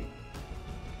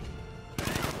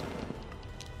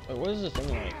 Wait, what is this thing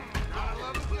like? Gotta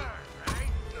love a nerve,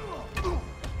 right?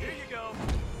 Here you go.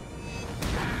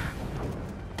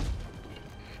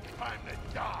 Time to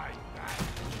die, man.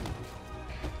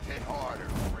 Hit harder,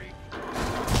 freak.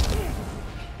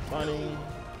 Funny.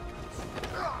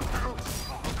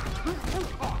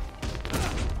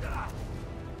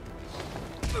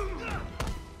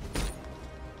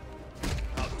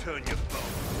 I'll turn you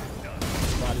both.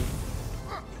 Body.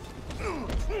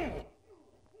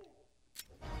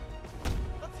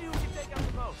 Let's see who can take out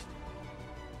the most.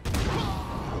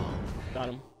 Got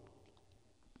him.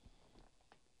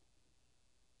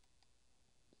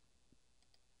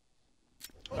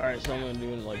 Alright, so I'm gonna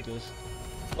do it like this.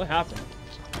 What happened?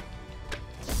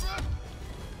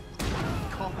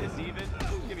 Call this even?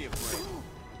 Give me a break.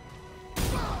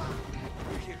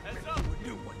 Heads up.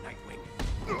 New one, Nightwing.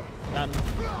 Got him.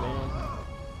 Bam.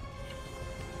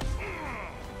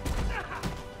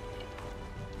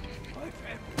 I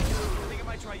think I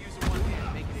might try using one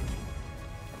hand, make it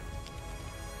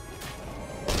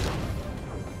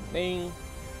in. Bing.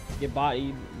 Get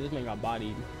bodied. This man got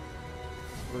bodied.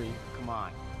 Free. Come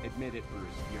on, admit it,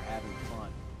 Bruce. You're having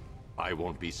fun. I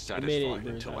won't be Bruce, satisfied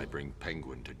until I bring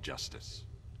Penguin to justice.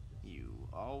 You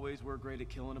always were great at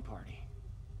killing a party.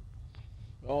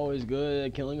 Always good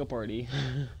at killing a party.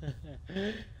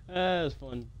 That's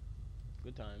fun.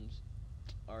 Good times.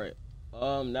 Alright.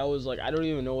 That was like, I don't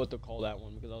even know what to call that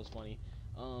one because that was funny.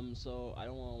 So I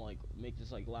don't want to like make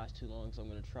this like last too long, so I'm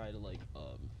gonna try to like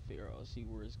figure out, see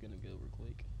where it's gonna go real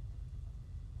quick.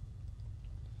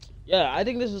 Yeah, I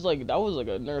think this is like, that was like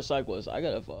another cyclist. I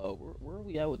gotta where are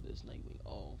we at with this Nightwing?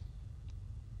 Oh,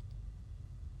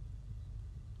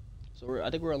 so I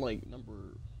think we're on like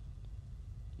number,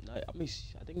 I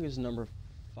think it's number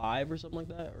 5 or something like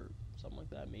that, or something like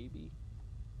that maybe.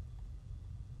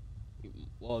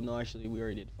 Well, no, actually we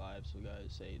already did 5, so we gotta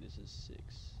say this is 6.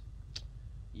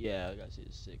 Yeah, I gotta say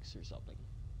it's 6 or something.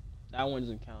 That one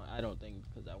doesn't count, I don't think,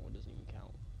 because that one doesn't even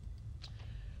count.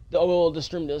 The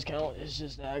stream does count. It's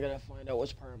just that I gotta find out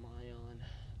which part am I on.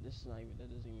 This is not even, that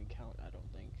doesn't even count, I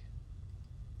don't think.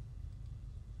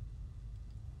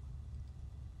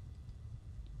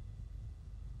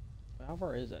 But how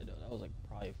far is that though? That was like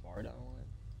probably far down the line.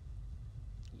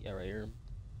 Yeah, right here.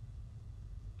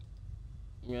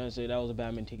 I'm gonna say that was a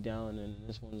Batman takedown, and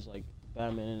this one's like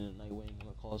Batman and Nightwing. I'm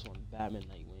gonna call this one Batman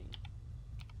Nightwing.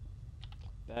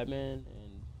 Batman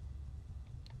and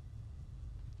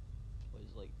what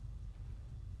is like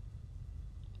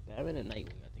Batman and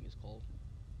Nightwing, I think it's called.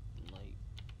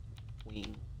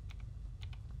 Nightwing.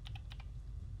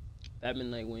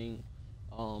 Batman Nightwing.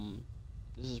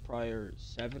 This is probably our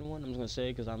 7 one. I'm just gonna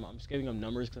say because I'm just giving them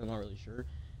numbers because I'm not really sure.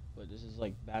 But this is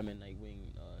like Batman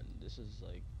Nightwing. This is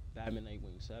like Batman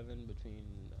Nightwing 7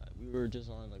 between. We were just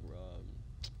on like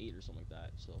 8 or something like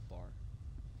that so far.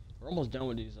 We're almost done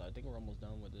with these. I think we're almost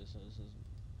done with this. So this is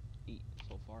 8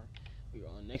 so far. We're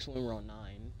on next one. We're on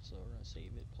 9. So we're gonna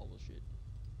save it, publish it.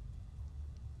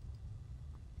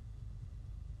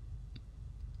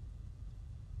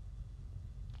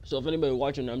 So if anybody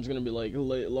watching, I'm just gonna be like, I'm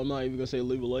not even gonna say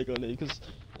leave a like on it because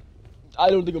I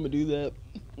don't think I'm gonna do that.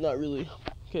 Not really.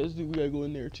 Okay, let's do. We gotta go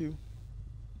in there too.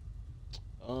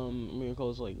 I'm gonna call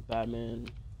this like Batman.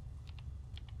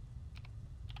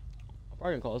 I'm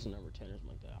probably gonna call this a number 10 or something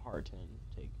like that. Hard 10.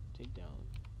 Take down.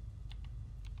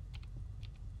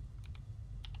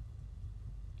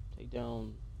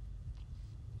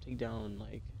 Take down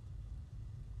like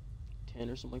 10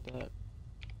 or something like that.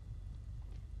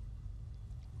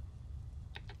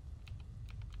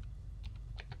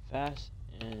 Fast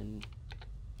and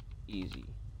easy.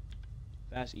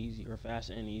 Fast, easy, or fast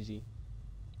and easy.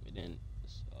 And then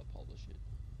let's publish it.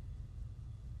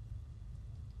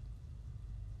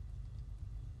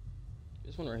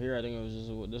 This one right here, I think it was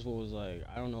just, this one was like,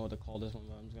 I don't know what to call this one,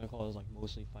 but I'm just gonna call this like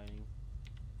mostly fighting.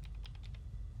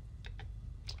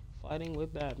 Fighting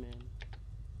with Batman.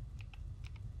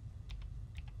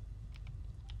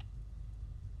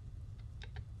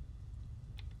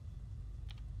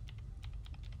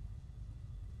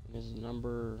 This is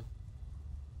number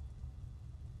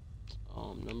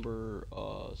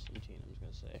 17, I'm just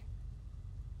gonna say.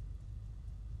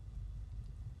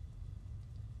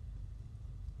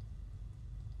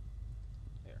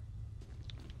 There.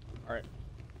 Alright.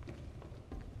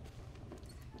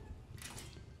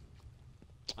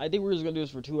 I think we're just gonna do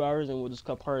this for 2 hours and we'll just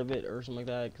cut part of it or something like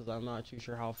that because I'm not too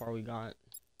sure how far we got.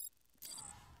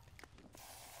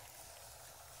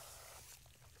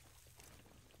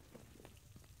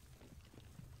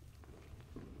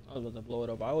 I was about to blow it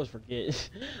up. I always forget.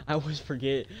 I always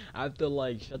forget. I have to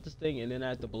like shut this thing and then I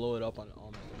have to blow it up on my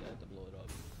I have to blow it up.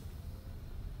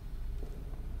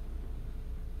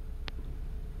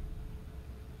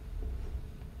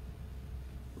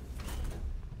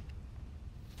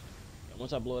 And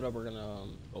once I blow it up, we're gonna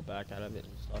go back out of it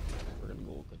and stuff. We're gonna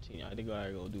go continue. I think I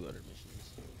gotta go do other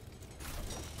missions. I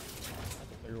have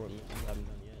to figure what missions I haven't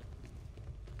done yet.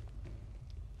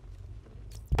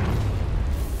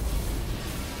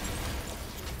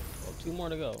 2 more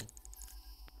to go.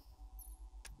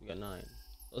 We got 9.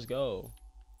 Let's go.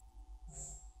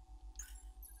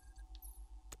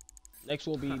 Next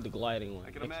will be the gliding one. I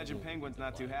can imagine Penguin's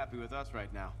not too happy with us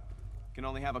right now. Can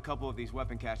only have a couple of these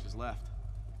weapon caches left.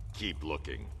 Keep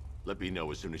looking. Let me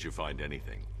know as soon as you find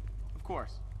anything. Of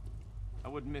course. I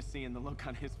wouldn't miss seeing the look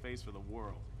on his face for the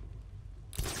world.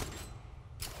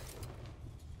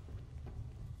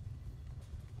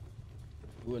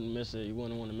 You wouldn't miss it. You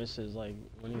wouldn't want to miss his, like,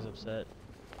 when he's upset.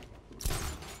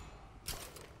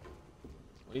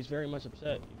 Well, he's very much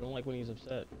upset. You don't like when he's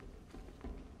upset.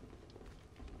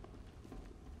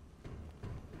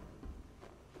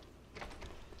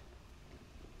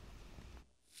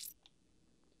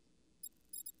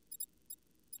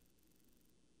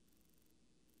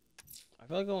 I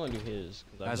feel like I want to do his.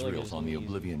 Azrael's on the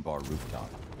Oblivion Bar rooftop.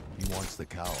 He wants the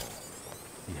cowl.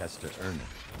 He has to earn it.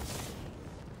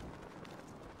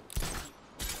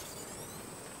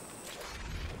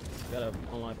 gotta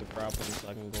unlock the grappling so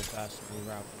I can go faster than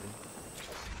grappling.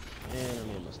 And I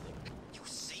made a mistake. You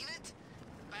seen it?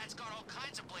 Bat's got all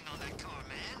kinds of bling on that car,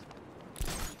 man.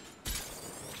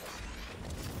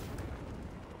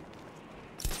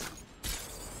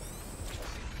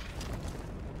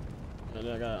 And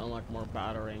then I gotta unlock more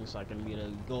battering so I can be able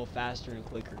to go faster and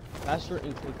quicker. Faster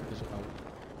and quicker is what I want.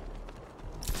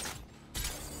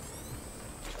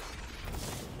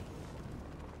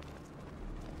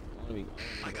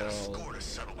 I got a score to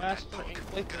settle with faster that and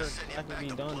punk. quicker. Gotta send That him can back be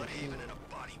to done. Bloodhaven in a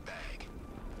body bag.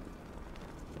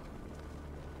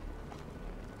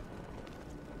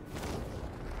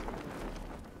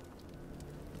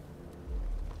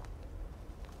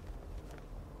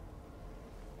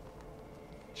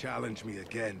 Challenge me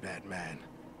again, Batman.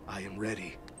 I am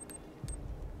ready.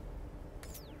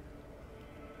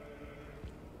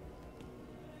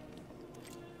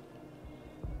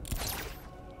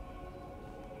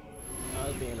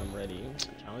 Challenge being I'm ready.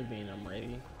 Challenge being I'm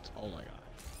ready. Oh my god.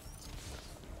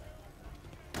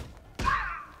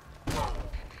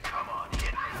 Come on,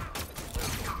 hit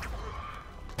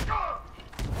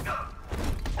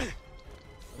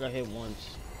I got hit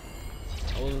once.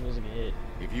 I wasn't supposed to get hit.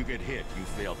 If you get hit, you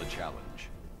fail the challenge.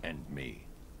 And me.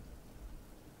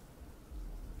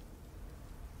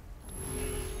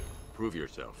 Prove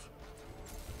yourself.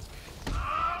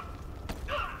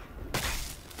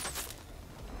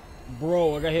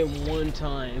 Bro, I got hit one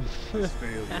time. This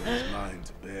failure is mine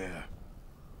to bear.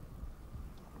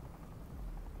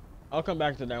 I'll come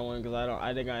back to that one because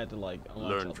I think I had to like unlock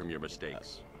Learn something from your like that.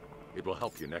 mistakes. It will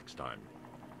help you next time.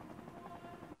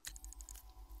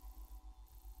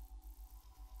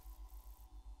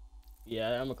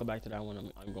 Yeah, I'm gonna come back to that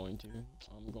one. I'm going to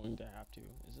have to.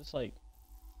 Is this like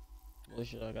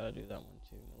militia? I gotta do that one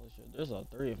too. Militia. There's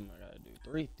 3 of them I gotta do.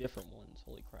 3 different ones.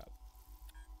 Holy crap.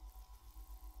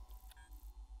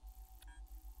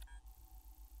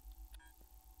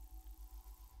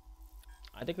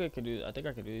 I think I could do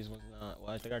these ones now.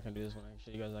 Well, I think I can do this one. I can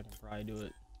show you guys I can probably do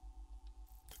it.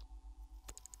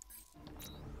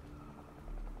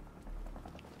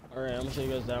 Alright, I'm gonna show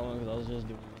you guys that one because I was just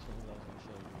doing this one because I was gonna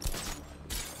show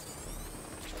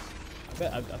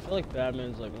you. I feel like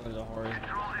Batman's like one of the hardest.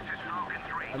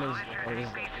 Batman's the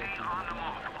hardest.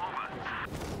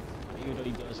 Even though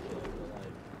he does kill, but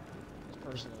like, it's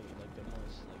personally like the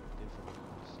most like difficult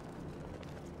ones.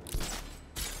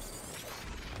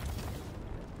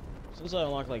 Since I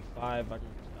unlocked like 5, I can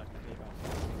take out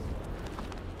 5.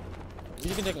 I wish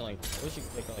you could take like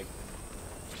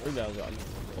 3 guys. I mean,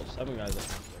 well, 7 guys.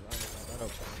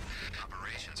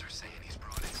 Operations are saying he's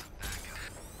brought in some backup.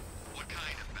 What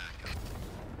kind of backup?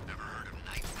 Never heard of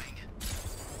Nightwing?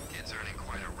 Kid's earning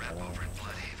quite a rep over in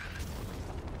Bloodhaven.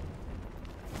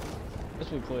 This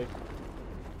will be quick.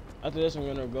 After this, I'm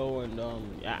gonna go and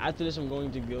yeah. After this, I'm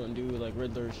going to go and do like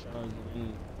Riddler's and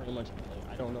pretty much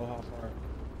like I don't know how far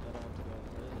I don't have to go.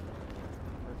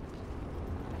 Perfect.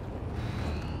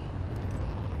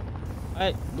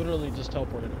 I literally just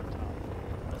teleported to the top.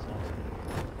 That's awesome.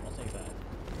 I'll take that.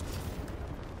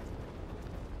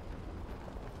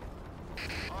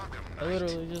 I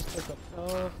literally just took a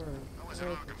puff or. I was in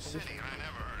Arkham City and I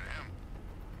never heard of him.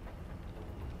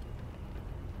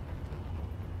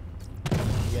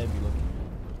 You gotta be looking.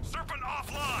 Serpent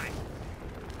offline!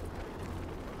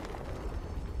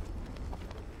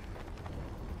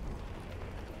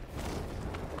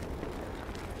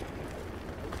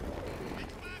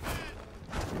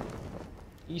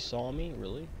 He saw me,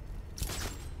 really?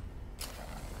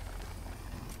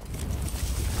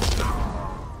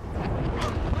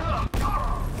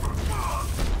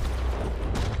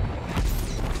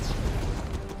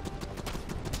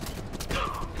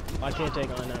 I can't take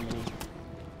on that many.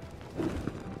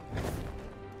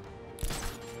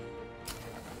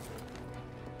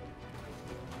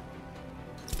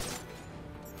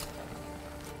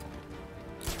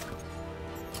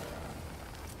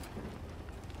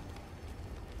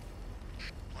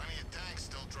 Plenty of tanks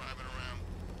still driving around.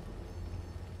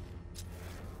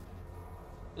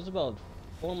 There's about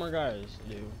 4 more guys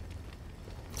to do.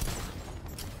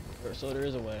 So there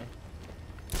is a way.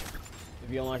 If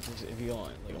you don't like this, if you don't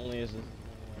like, only is this only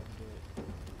way to do it.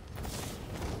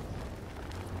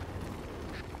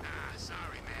 Ah,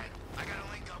 sorry, man. I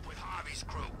gotta link up with Harvey's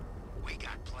crew. We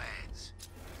got plans.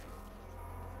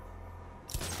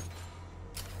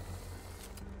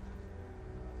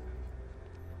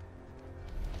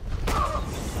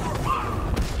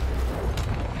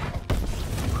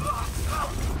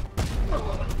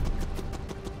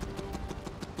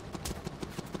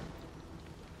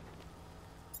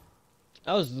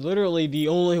 That was literally the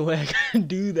only way I could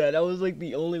do that. That was like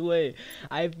the only way.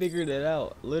 I figured it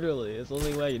out. Literally, it's the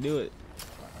only way I could do it.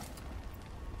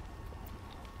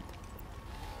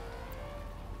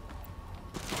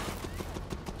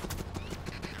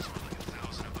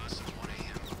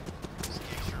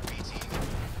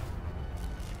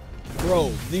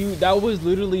 Bro, dude, that was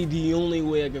literally the only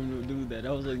way I could do that.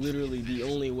 That was like literally the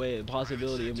only way, a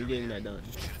possibility of me getting that done.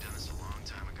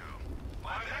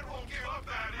 My men won't give up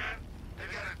that yet. They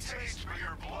got a taste for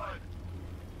your blood.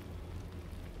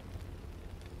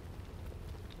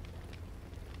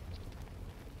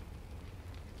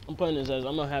 I'm putting this as,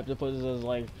 I'm gonna have to put this as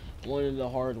like one of the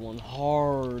hard ones.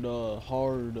 Hard.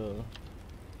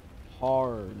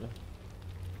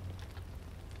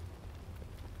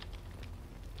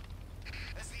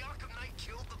 Has the Arkham Knight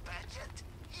killed the bat yet?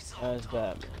 He's all That's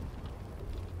Batman.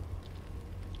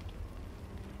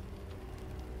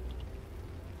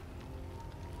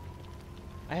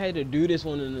 I had to do this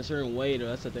one in a certain way though,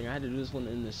 that's the thing. I had to do this one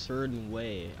in a certain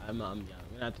way. I'm gonna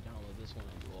have to download this one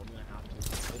as well. I'm gonna have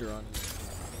to later on.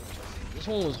 This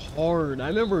one was hard. I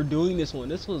remember doing this one.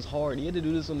 This was hard. You had to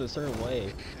do this one in a certain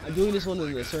way. I'm doing this one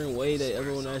in a certain way that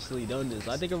everyone actually done this.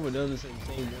 I think everyone done this in the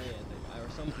same way, I think. Or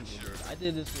some people did. I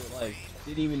did this with like,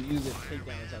 didn't even use it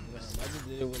takedowns at the time. I just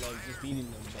did it with like just beating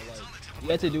them. But like, you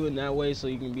have to do it in that way so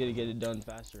you can be able to get it done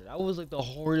faster. That was like the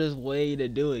hardest way to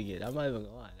doing it. I'm not even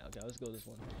gonna lie. Okay, let's go this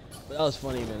one. But that was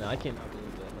funny, man. I cannot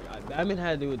believe that. Like, Batman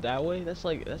had to do it that way. That's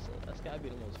like, that's gotta be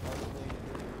the most hardest way to do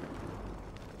it.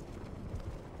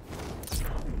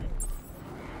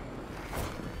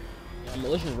 Yeah,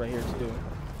 militia's right here too.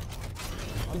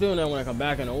 I'm doing that when I come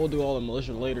back, and we'll do all the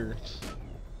militia later.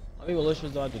 How many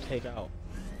militias do I have to take out?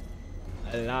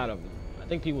 A lot of them. I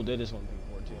think people did this one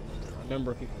before too. I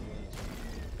remember people doing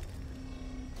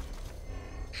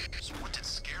this. So what did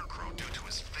Scarecrow do to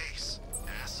his face?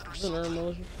 Acid or Is there another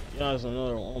militia? Yeah, there's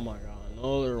another one. Oh my god,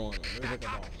 another one. There's like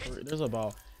about three. There's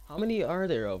about, how many are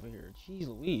there over here? Jeez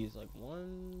Louise, like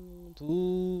 1,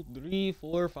 2, 3,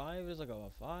 4, 5. There's like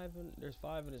about 5. There's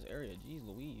 5 in this area. Jeez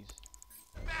Louise.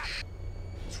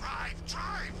 Drive!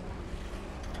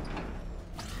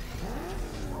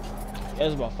 Yeah,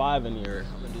 there's about 5 in here.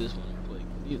 I'm gonna do this one real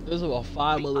quick. There's about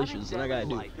 5 militias, and I gotta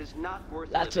do.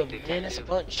 That's a man. That's a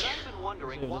bunch. I've been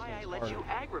wondering why I let you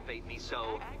aggravate me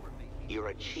so. You're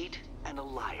a cheat and a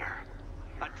liar.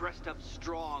 A dressed-up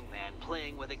strongman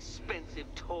playing with expensive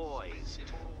toys.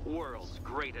 World's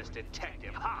greatest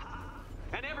detective. Ha!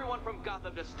 And everyone from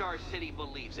Gotham to Star City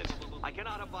believes it. I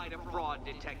cannot abide a fraud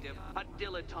detective, a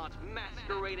dilettante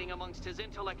masquerading amongst his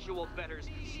intellectual betters,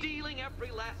 stealing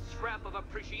every last scrap of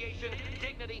appreciation,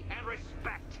 dignity, and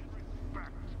respect.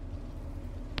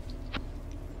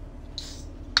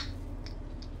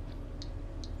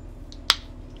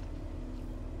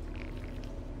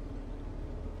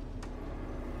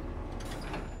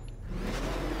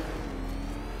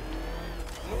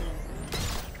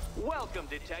 Welcome,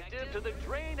 detective, to the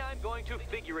drain I'm going to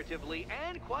figuratively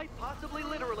and quite possibly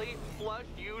literally flush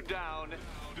you down.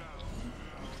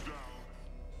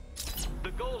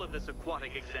 The goal of this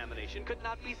aquatic examination could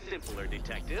not be simpler,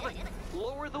 detective.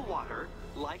 Lower the water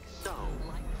like so.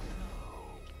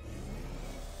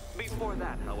 Before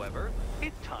that, however,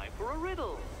 it's time for a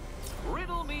riddle.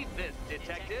 Riddle me this,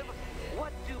 detective.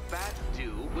 What do bats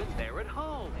do when they're at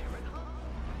home?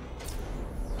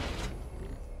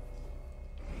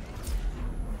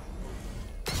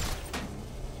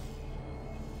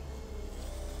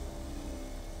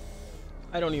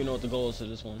 I don't even know what the goal is to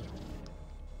this one.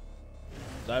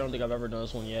 I don't think I've ever done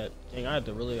this one yet. Dang, I might have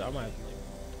to like, jeez,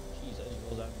 I just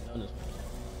realized I haven't done this one.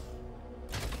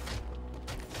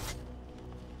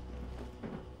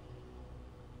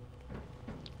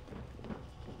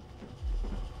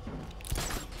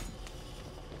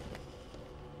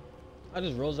 I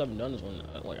just realized I haven't done this one.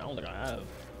 Like, I don't think I have.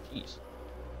 Jeez.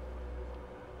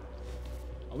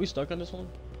 Are we stuck on this one?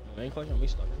 Main question, are we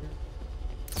stuck in here?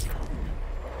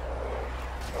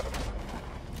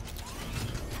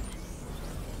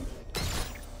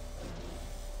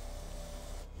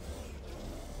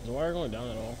 Is the wire going down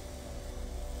at all?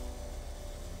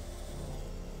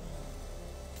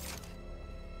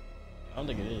 I don't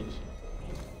think it is.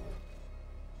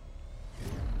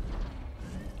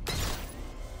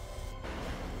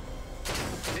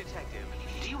 Detective,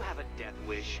 do you have a death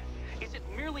wish? Is it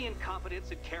merely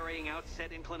incompetence at carrying out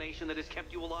said inclination that has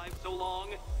kept you alive so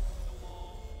long?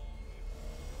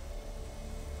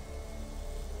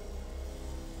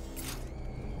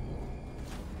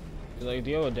 Like,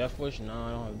 do you have a death wish? No, I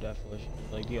don't have a death wish.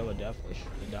 Like, do you have a death wish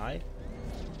to die?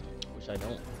 Which I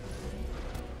don't.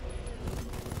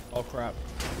 Oh crap.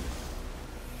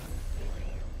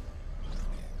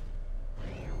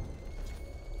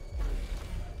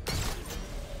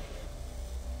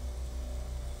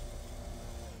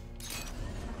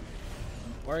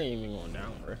 Why are you even going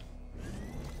down, bro?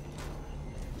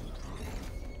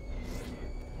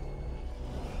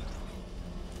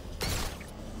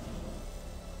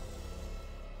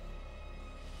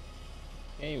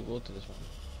 Can't even go to this one.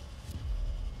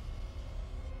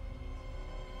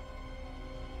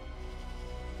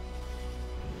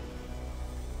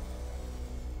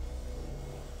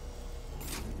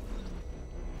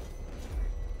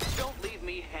 Don't leave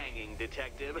me hanging,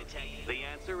 Detective. The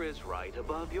answer is right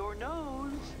above your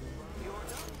nose. Your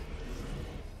nose.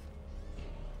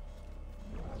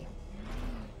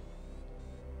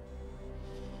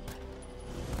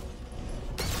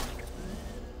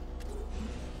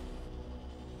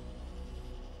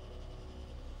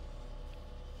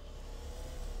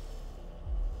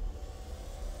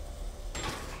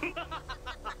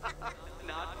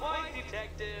 Not quite,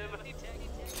 Detective.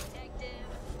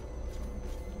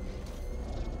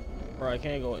 Bro, I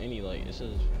can't go any light. This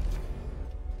is.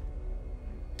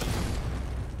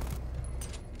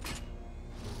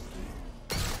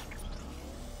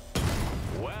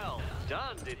 Well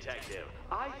done, Detective.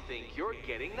 I think you're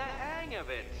getting the hang of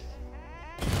it.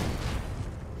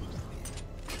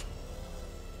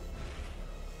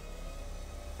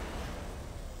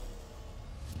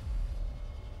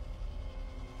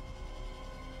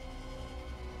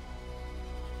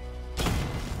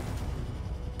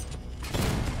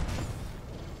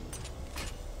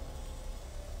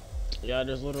 Yeah,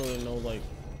 there's literally no like.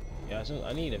 Yeah,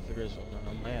 I need to figure this one out.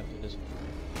 I might have to do this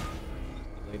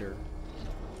one later.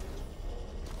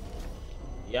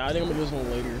 Yeah, I think I'm gonna do this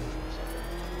one later.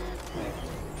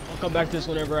 I'll come back to this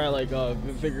whenever I like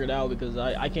figure it out because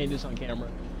I can't do this on camera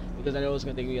because I know it's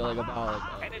gonna take me like about.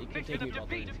 It can take me about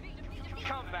 30.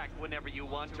 Come back whenever you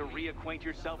want to reacquaint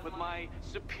yourself with my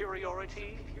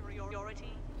superiority.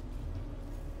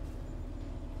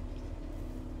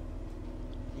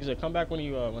 He said, "Come back when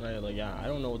you when I like yeah. I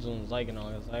don't know what this one's like and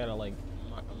all this. I gotta like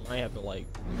I might have to like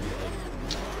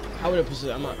I would have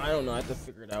I don't know. I have to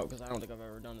figure it out because I don't think I've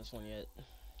ever done this one yet."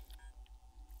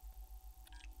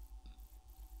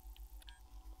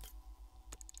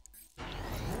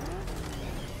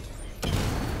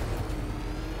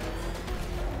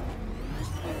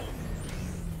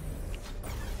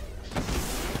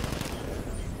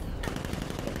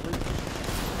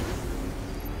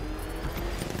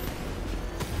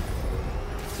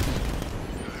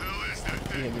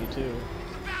 Yeah, me too.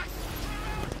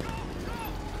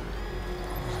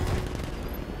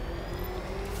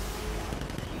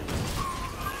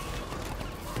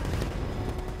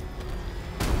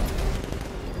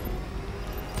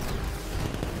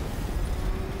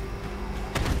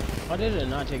 Why did it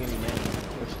not take any damage?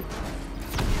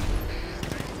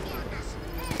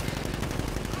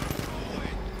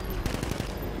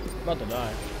 I'm about to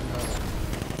die.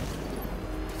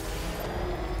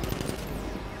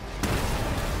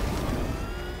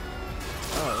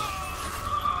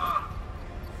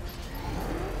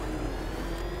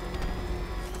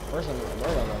 First I'm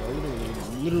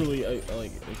literally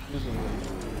like exclusively.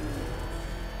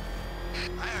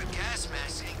 I heard gas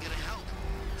masks ain't gonna help.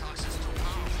 Toxin's too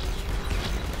powerful.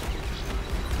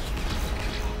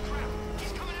 Oh crap!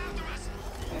 He's coming after us!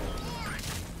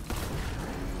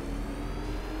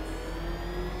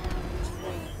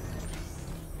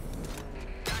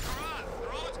 Back around! The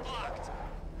road's blocked!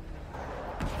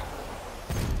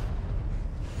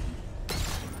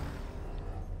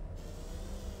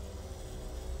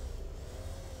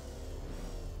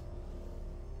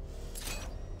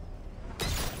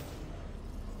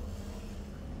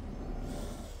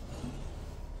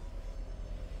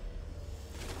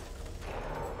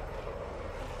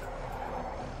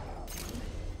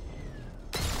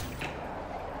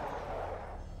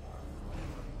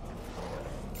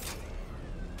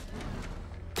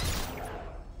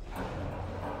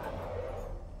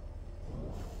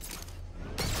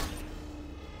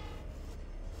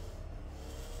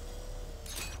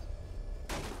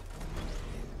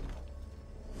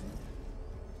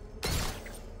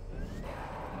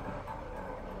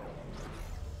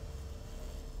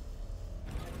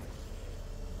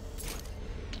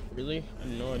 Really? I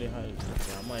have no idea how to.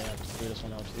 Yeah, I might have to figure this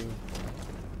one out too.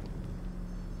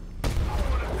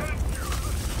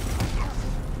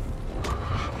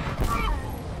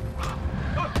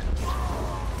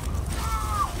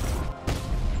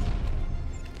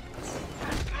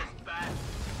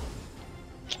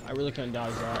 I really couldn't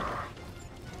dodge that.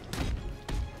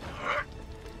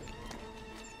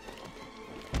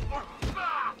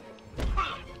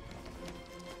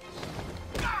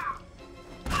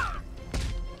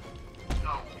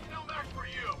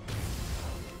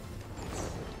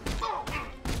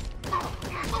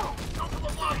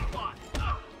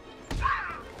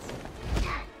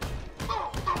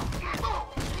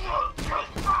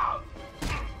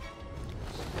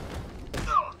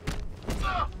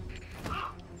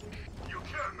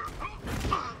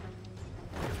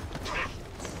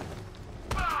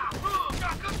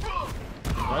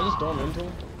 I just storm into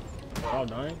him? Oh,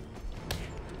 dying?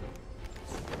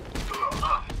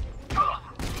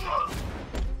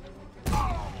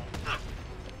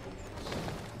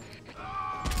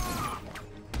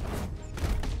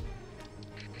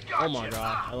 Oh my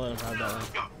god, I let him have that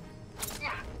one.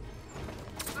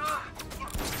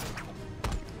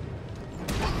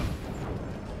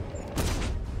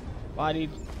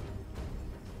 Bodied.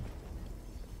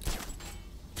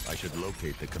 I should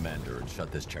locate the commander and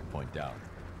shut this checkpoint down.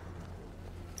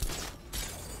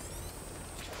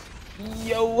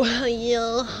 Yo,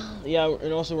 yeah. Yeah,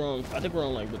 and also we're on, I think we're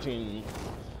on like between...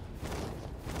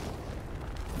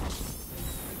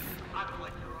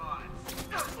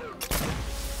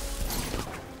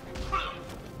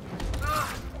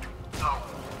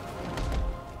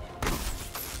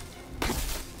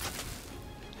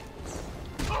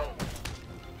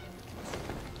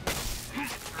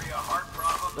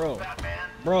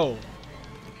 Bro.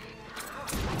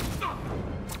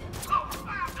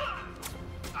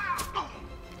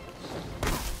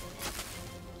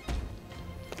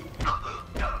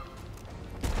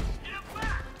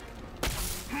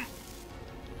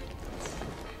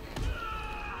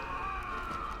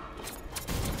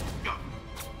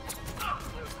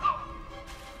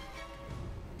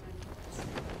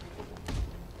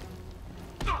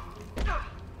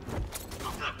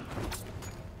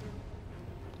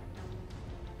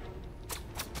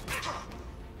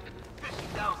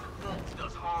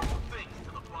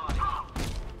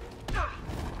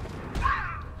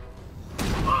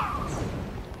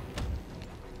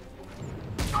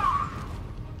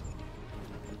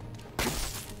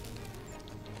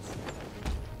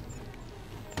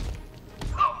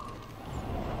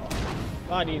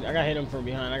 I gotta hit him from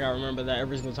behind. I gotta remember that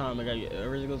every single time. I gotta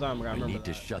remember that. I need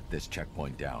to shut this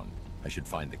checkpoint down. I should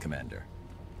find the commander.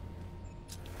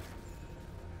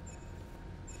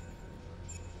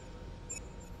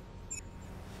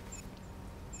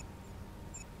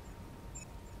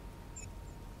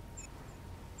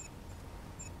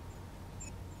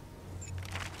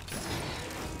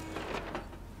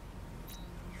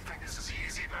 You think this is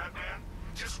easy, Batman?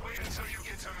 Just wait until you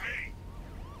get to me.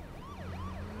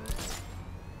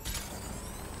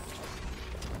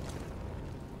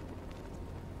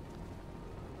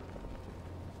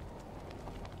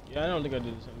 Yeah, I don't think I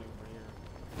did the same thing for here.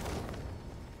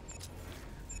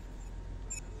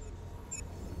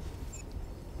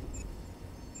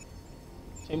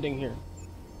 Same thing here.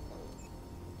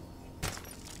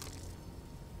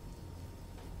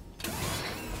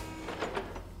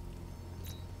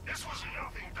 This was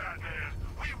nothing, Batman.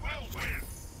 We will win.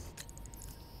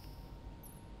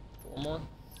 4 more.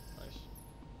 Nice.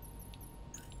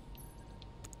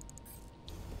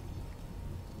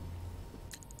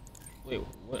 Wait,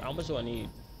 what? How much do I need?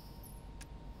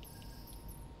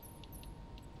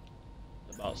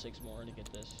 About 6 more to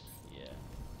get this. Yeah.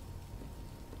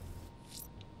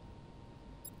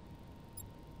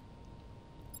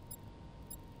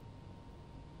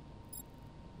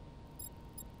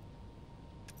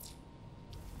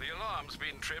 The alarm's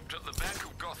been tripped at the Bank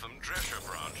of Gotham Drescher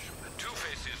branch.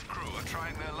 Two-Face's crew are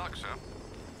trying their luck, sir.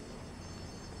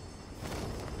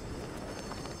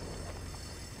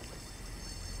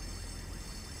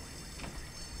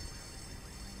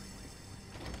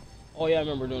 Oh yeah, I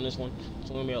remember doing this one. It's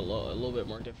gonna be a little bit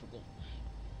more difficult.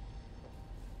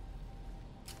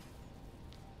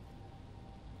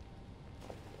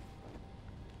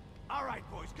 All right,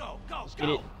 boys, go. Let's get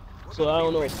it. So I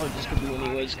don't know what this could be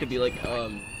anyway. This could be like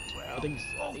I think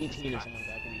it's 18 or something like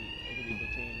that. It could be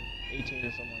between 18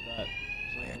 or something like that.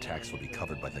 So My attacks will be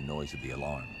covered by the noise of the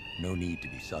alarm. No need to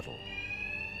be subtle.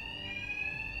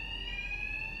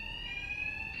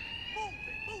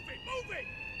 Move it!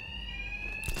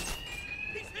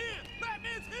 He's here!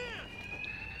 Batman's here!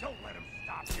 Don't let him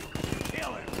stop you.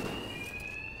 Kill him!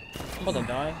 I'm about to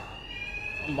die.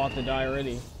 I'm about to die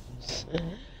already.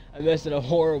 I messed it up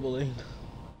horribly.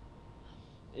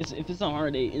 If it's not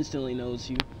hard, it instantly knows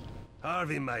you.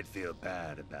 Harvey might feel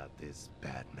bad about this,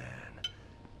 Batman,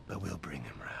 but we'll bring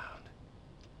him round.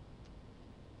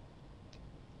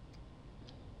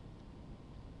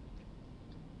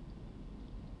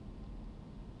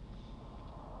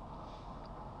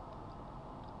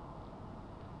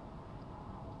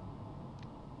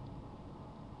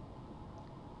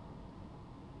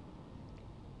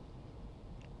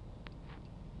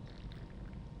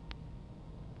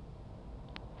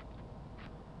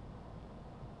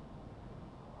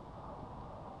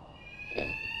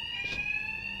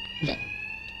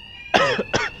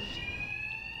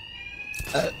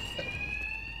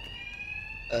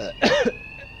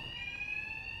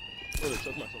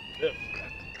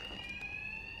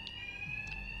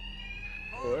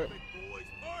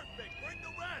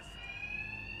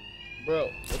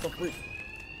 Bro, what the freak?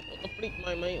 What the freak,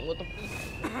 my man? What the freak?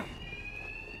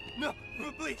 No,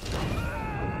 please.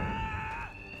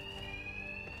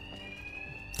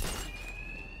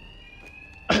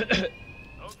 Okay,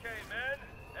 men.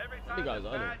 Every time You guys the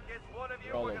are bat gets one of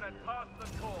you, all we're over gonna here. toss the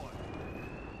coin.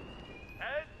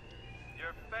 Heads,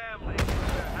 your family,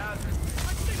 your hazard.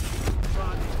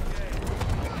 Rotten game.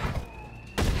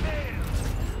 Tails,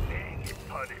 they get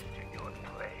punished in your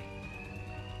place.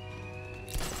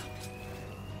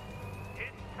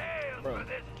 It's tails Bro, for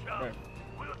this chump. bro.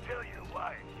 We'll tell you why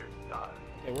it's your son.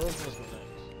 Okay, where was this one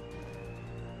next?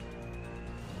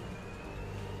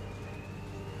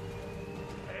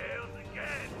 Tails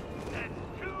again. That's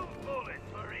 2 bullets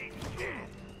for each kid.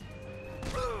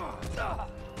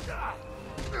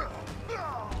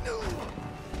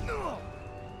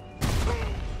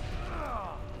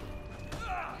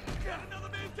 Get another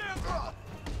man down.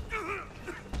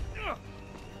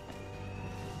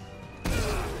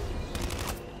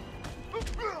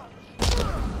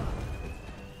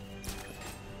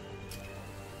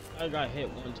 I got hit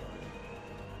one time.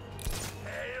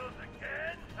 Tails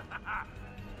again?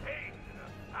 Hey,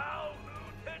 I'll do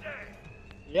today.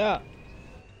 Yeah.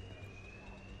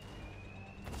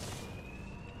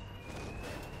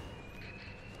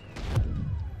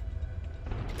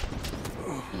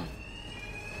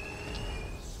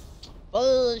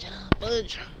 Fudge,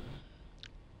 fudge.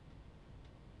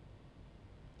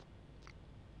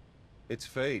 It's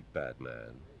fate,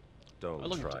 Batman. Don't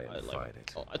try and fight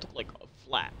it. Oh, I took like a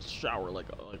flat shower like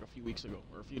a few weeks ago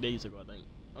or a few days ago, I think.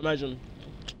 Imagine.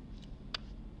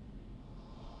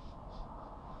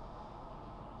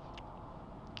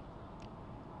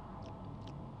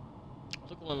 I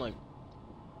took one like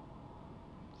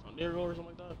Sunday ago or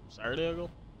something like that. Saturday ago.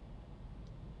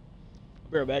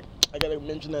 I'll be right back. I gotta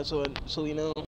mention that so you know.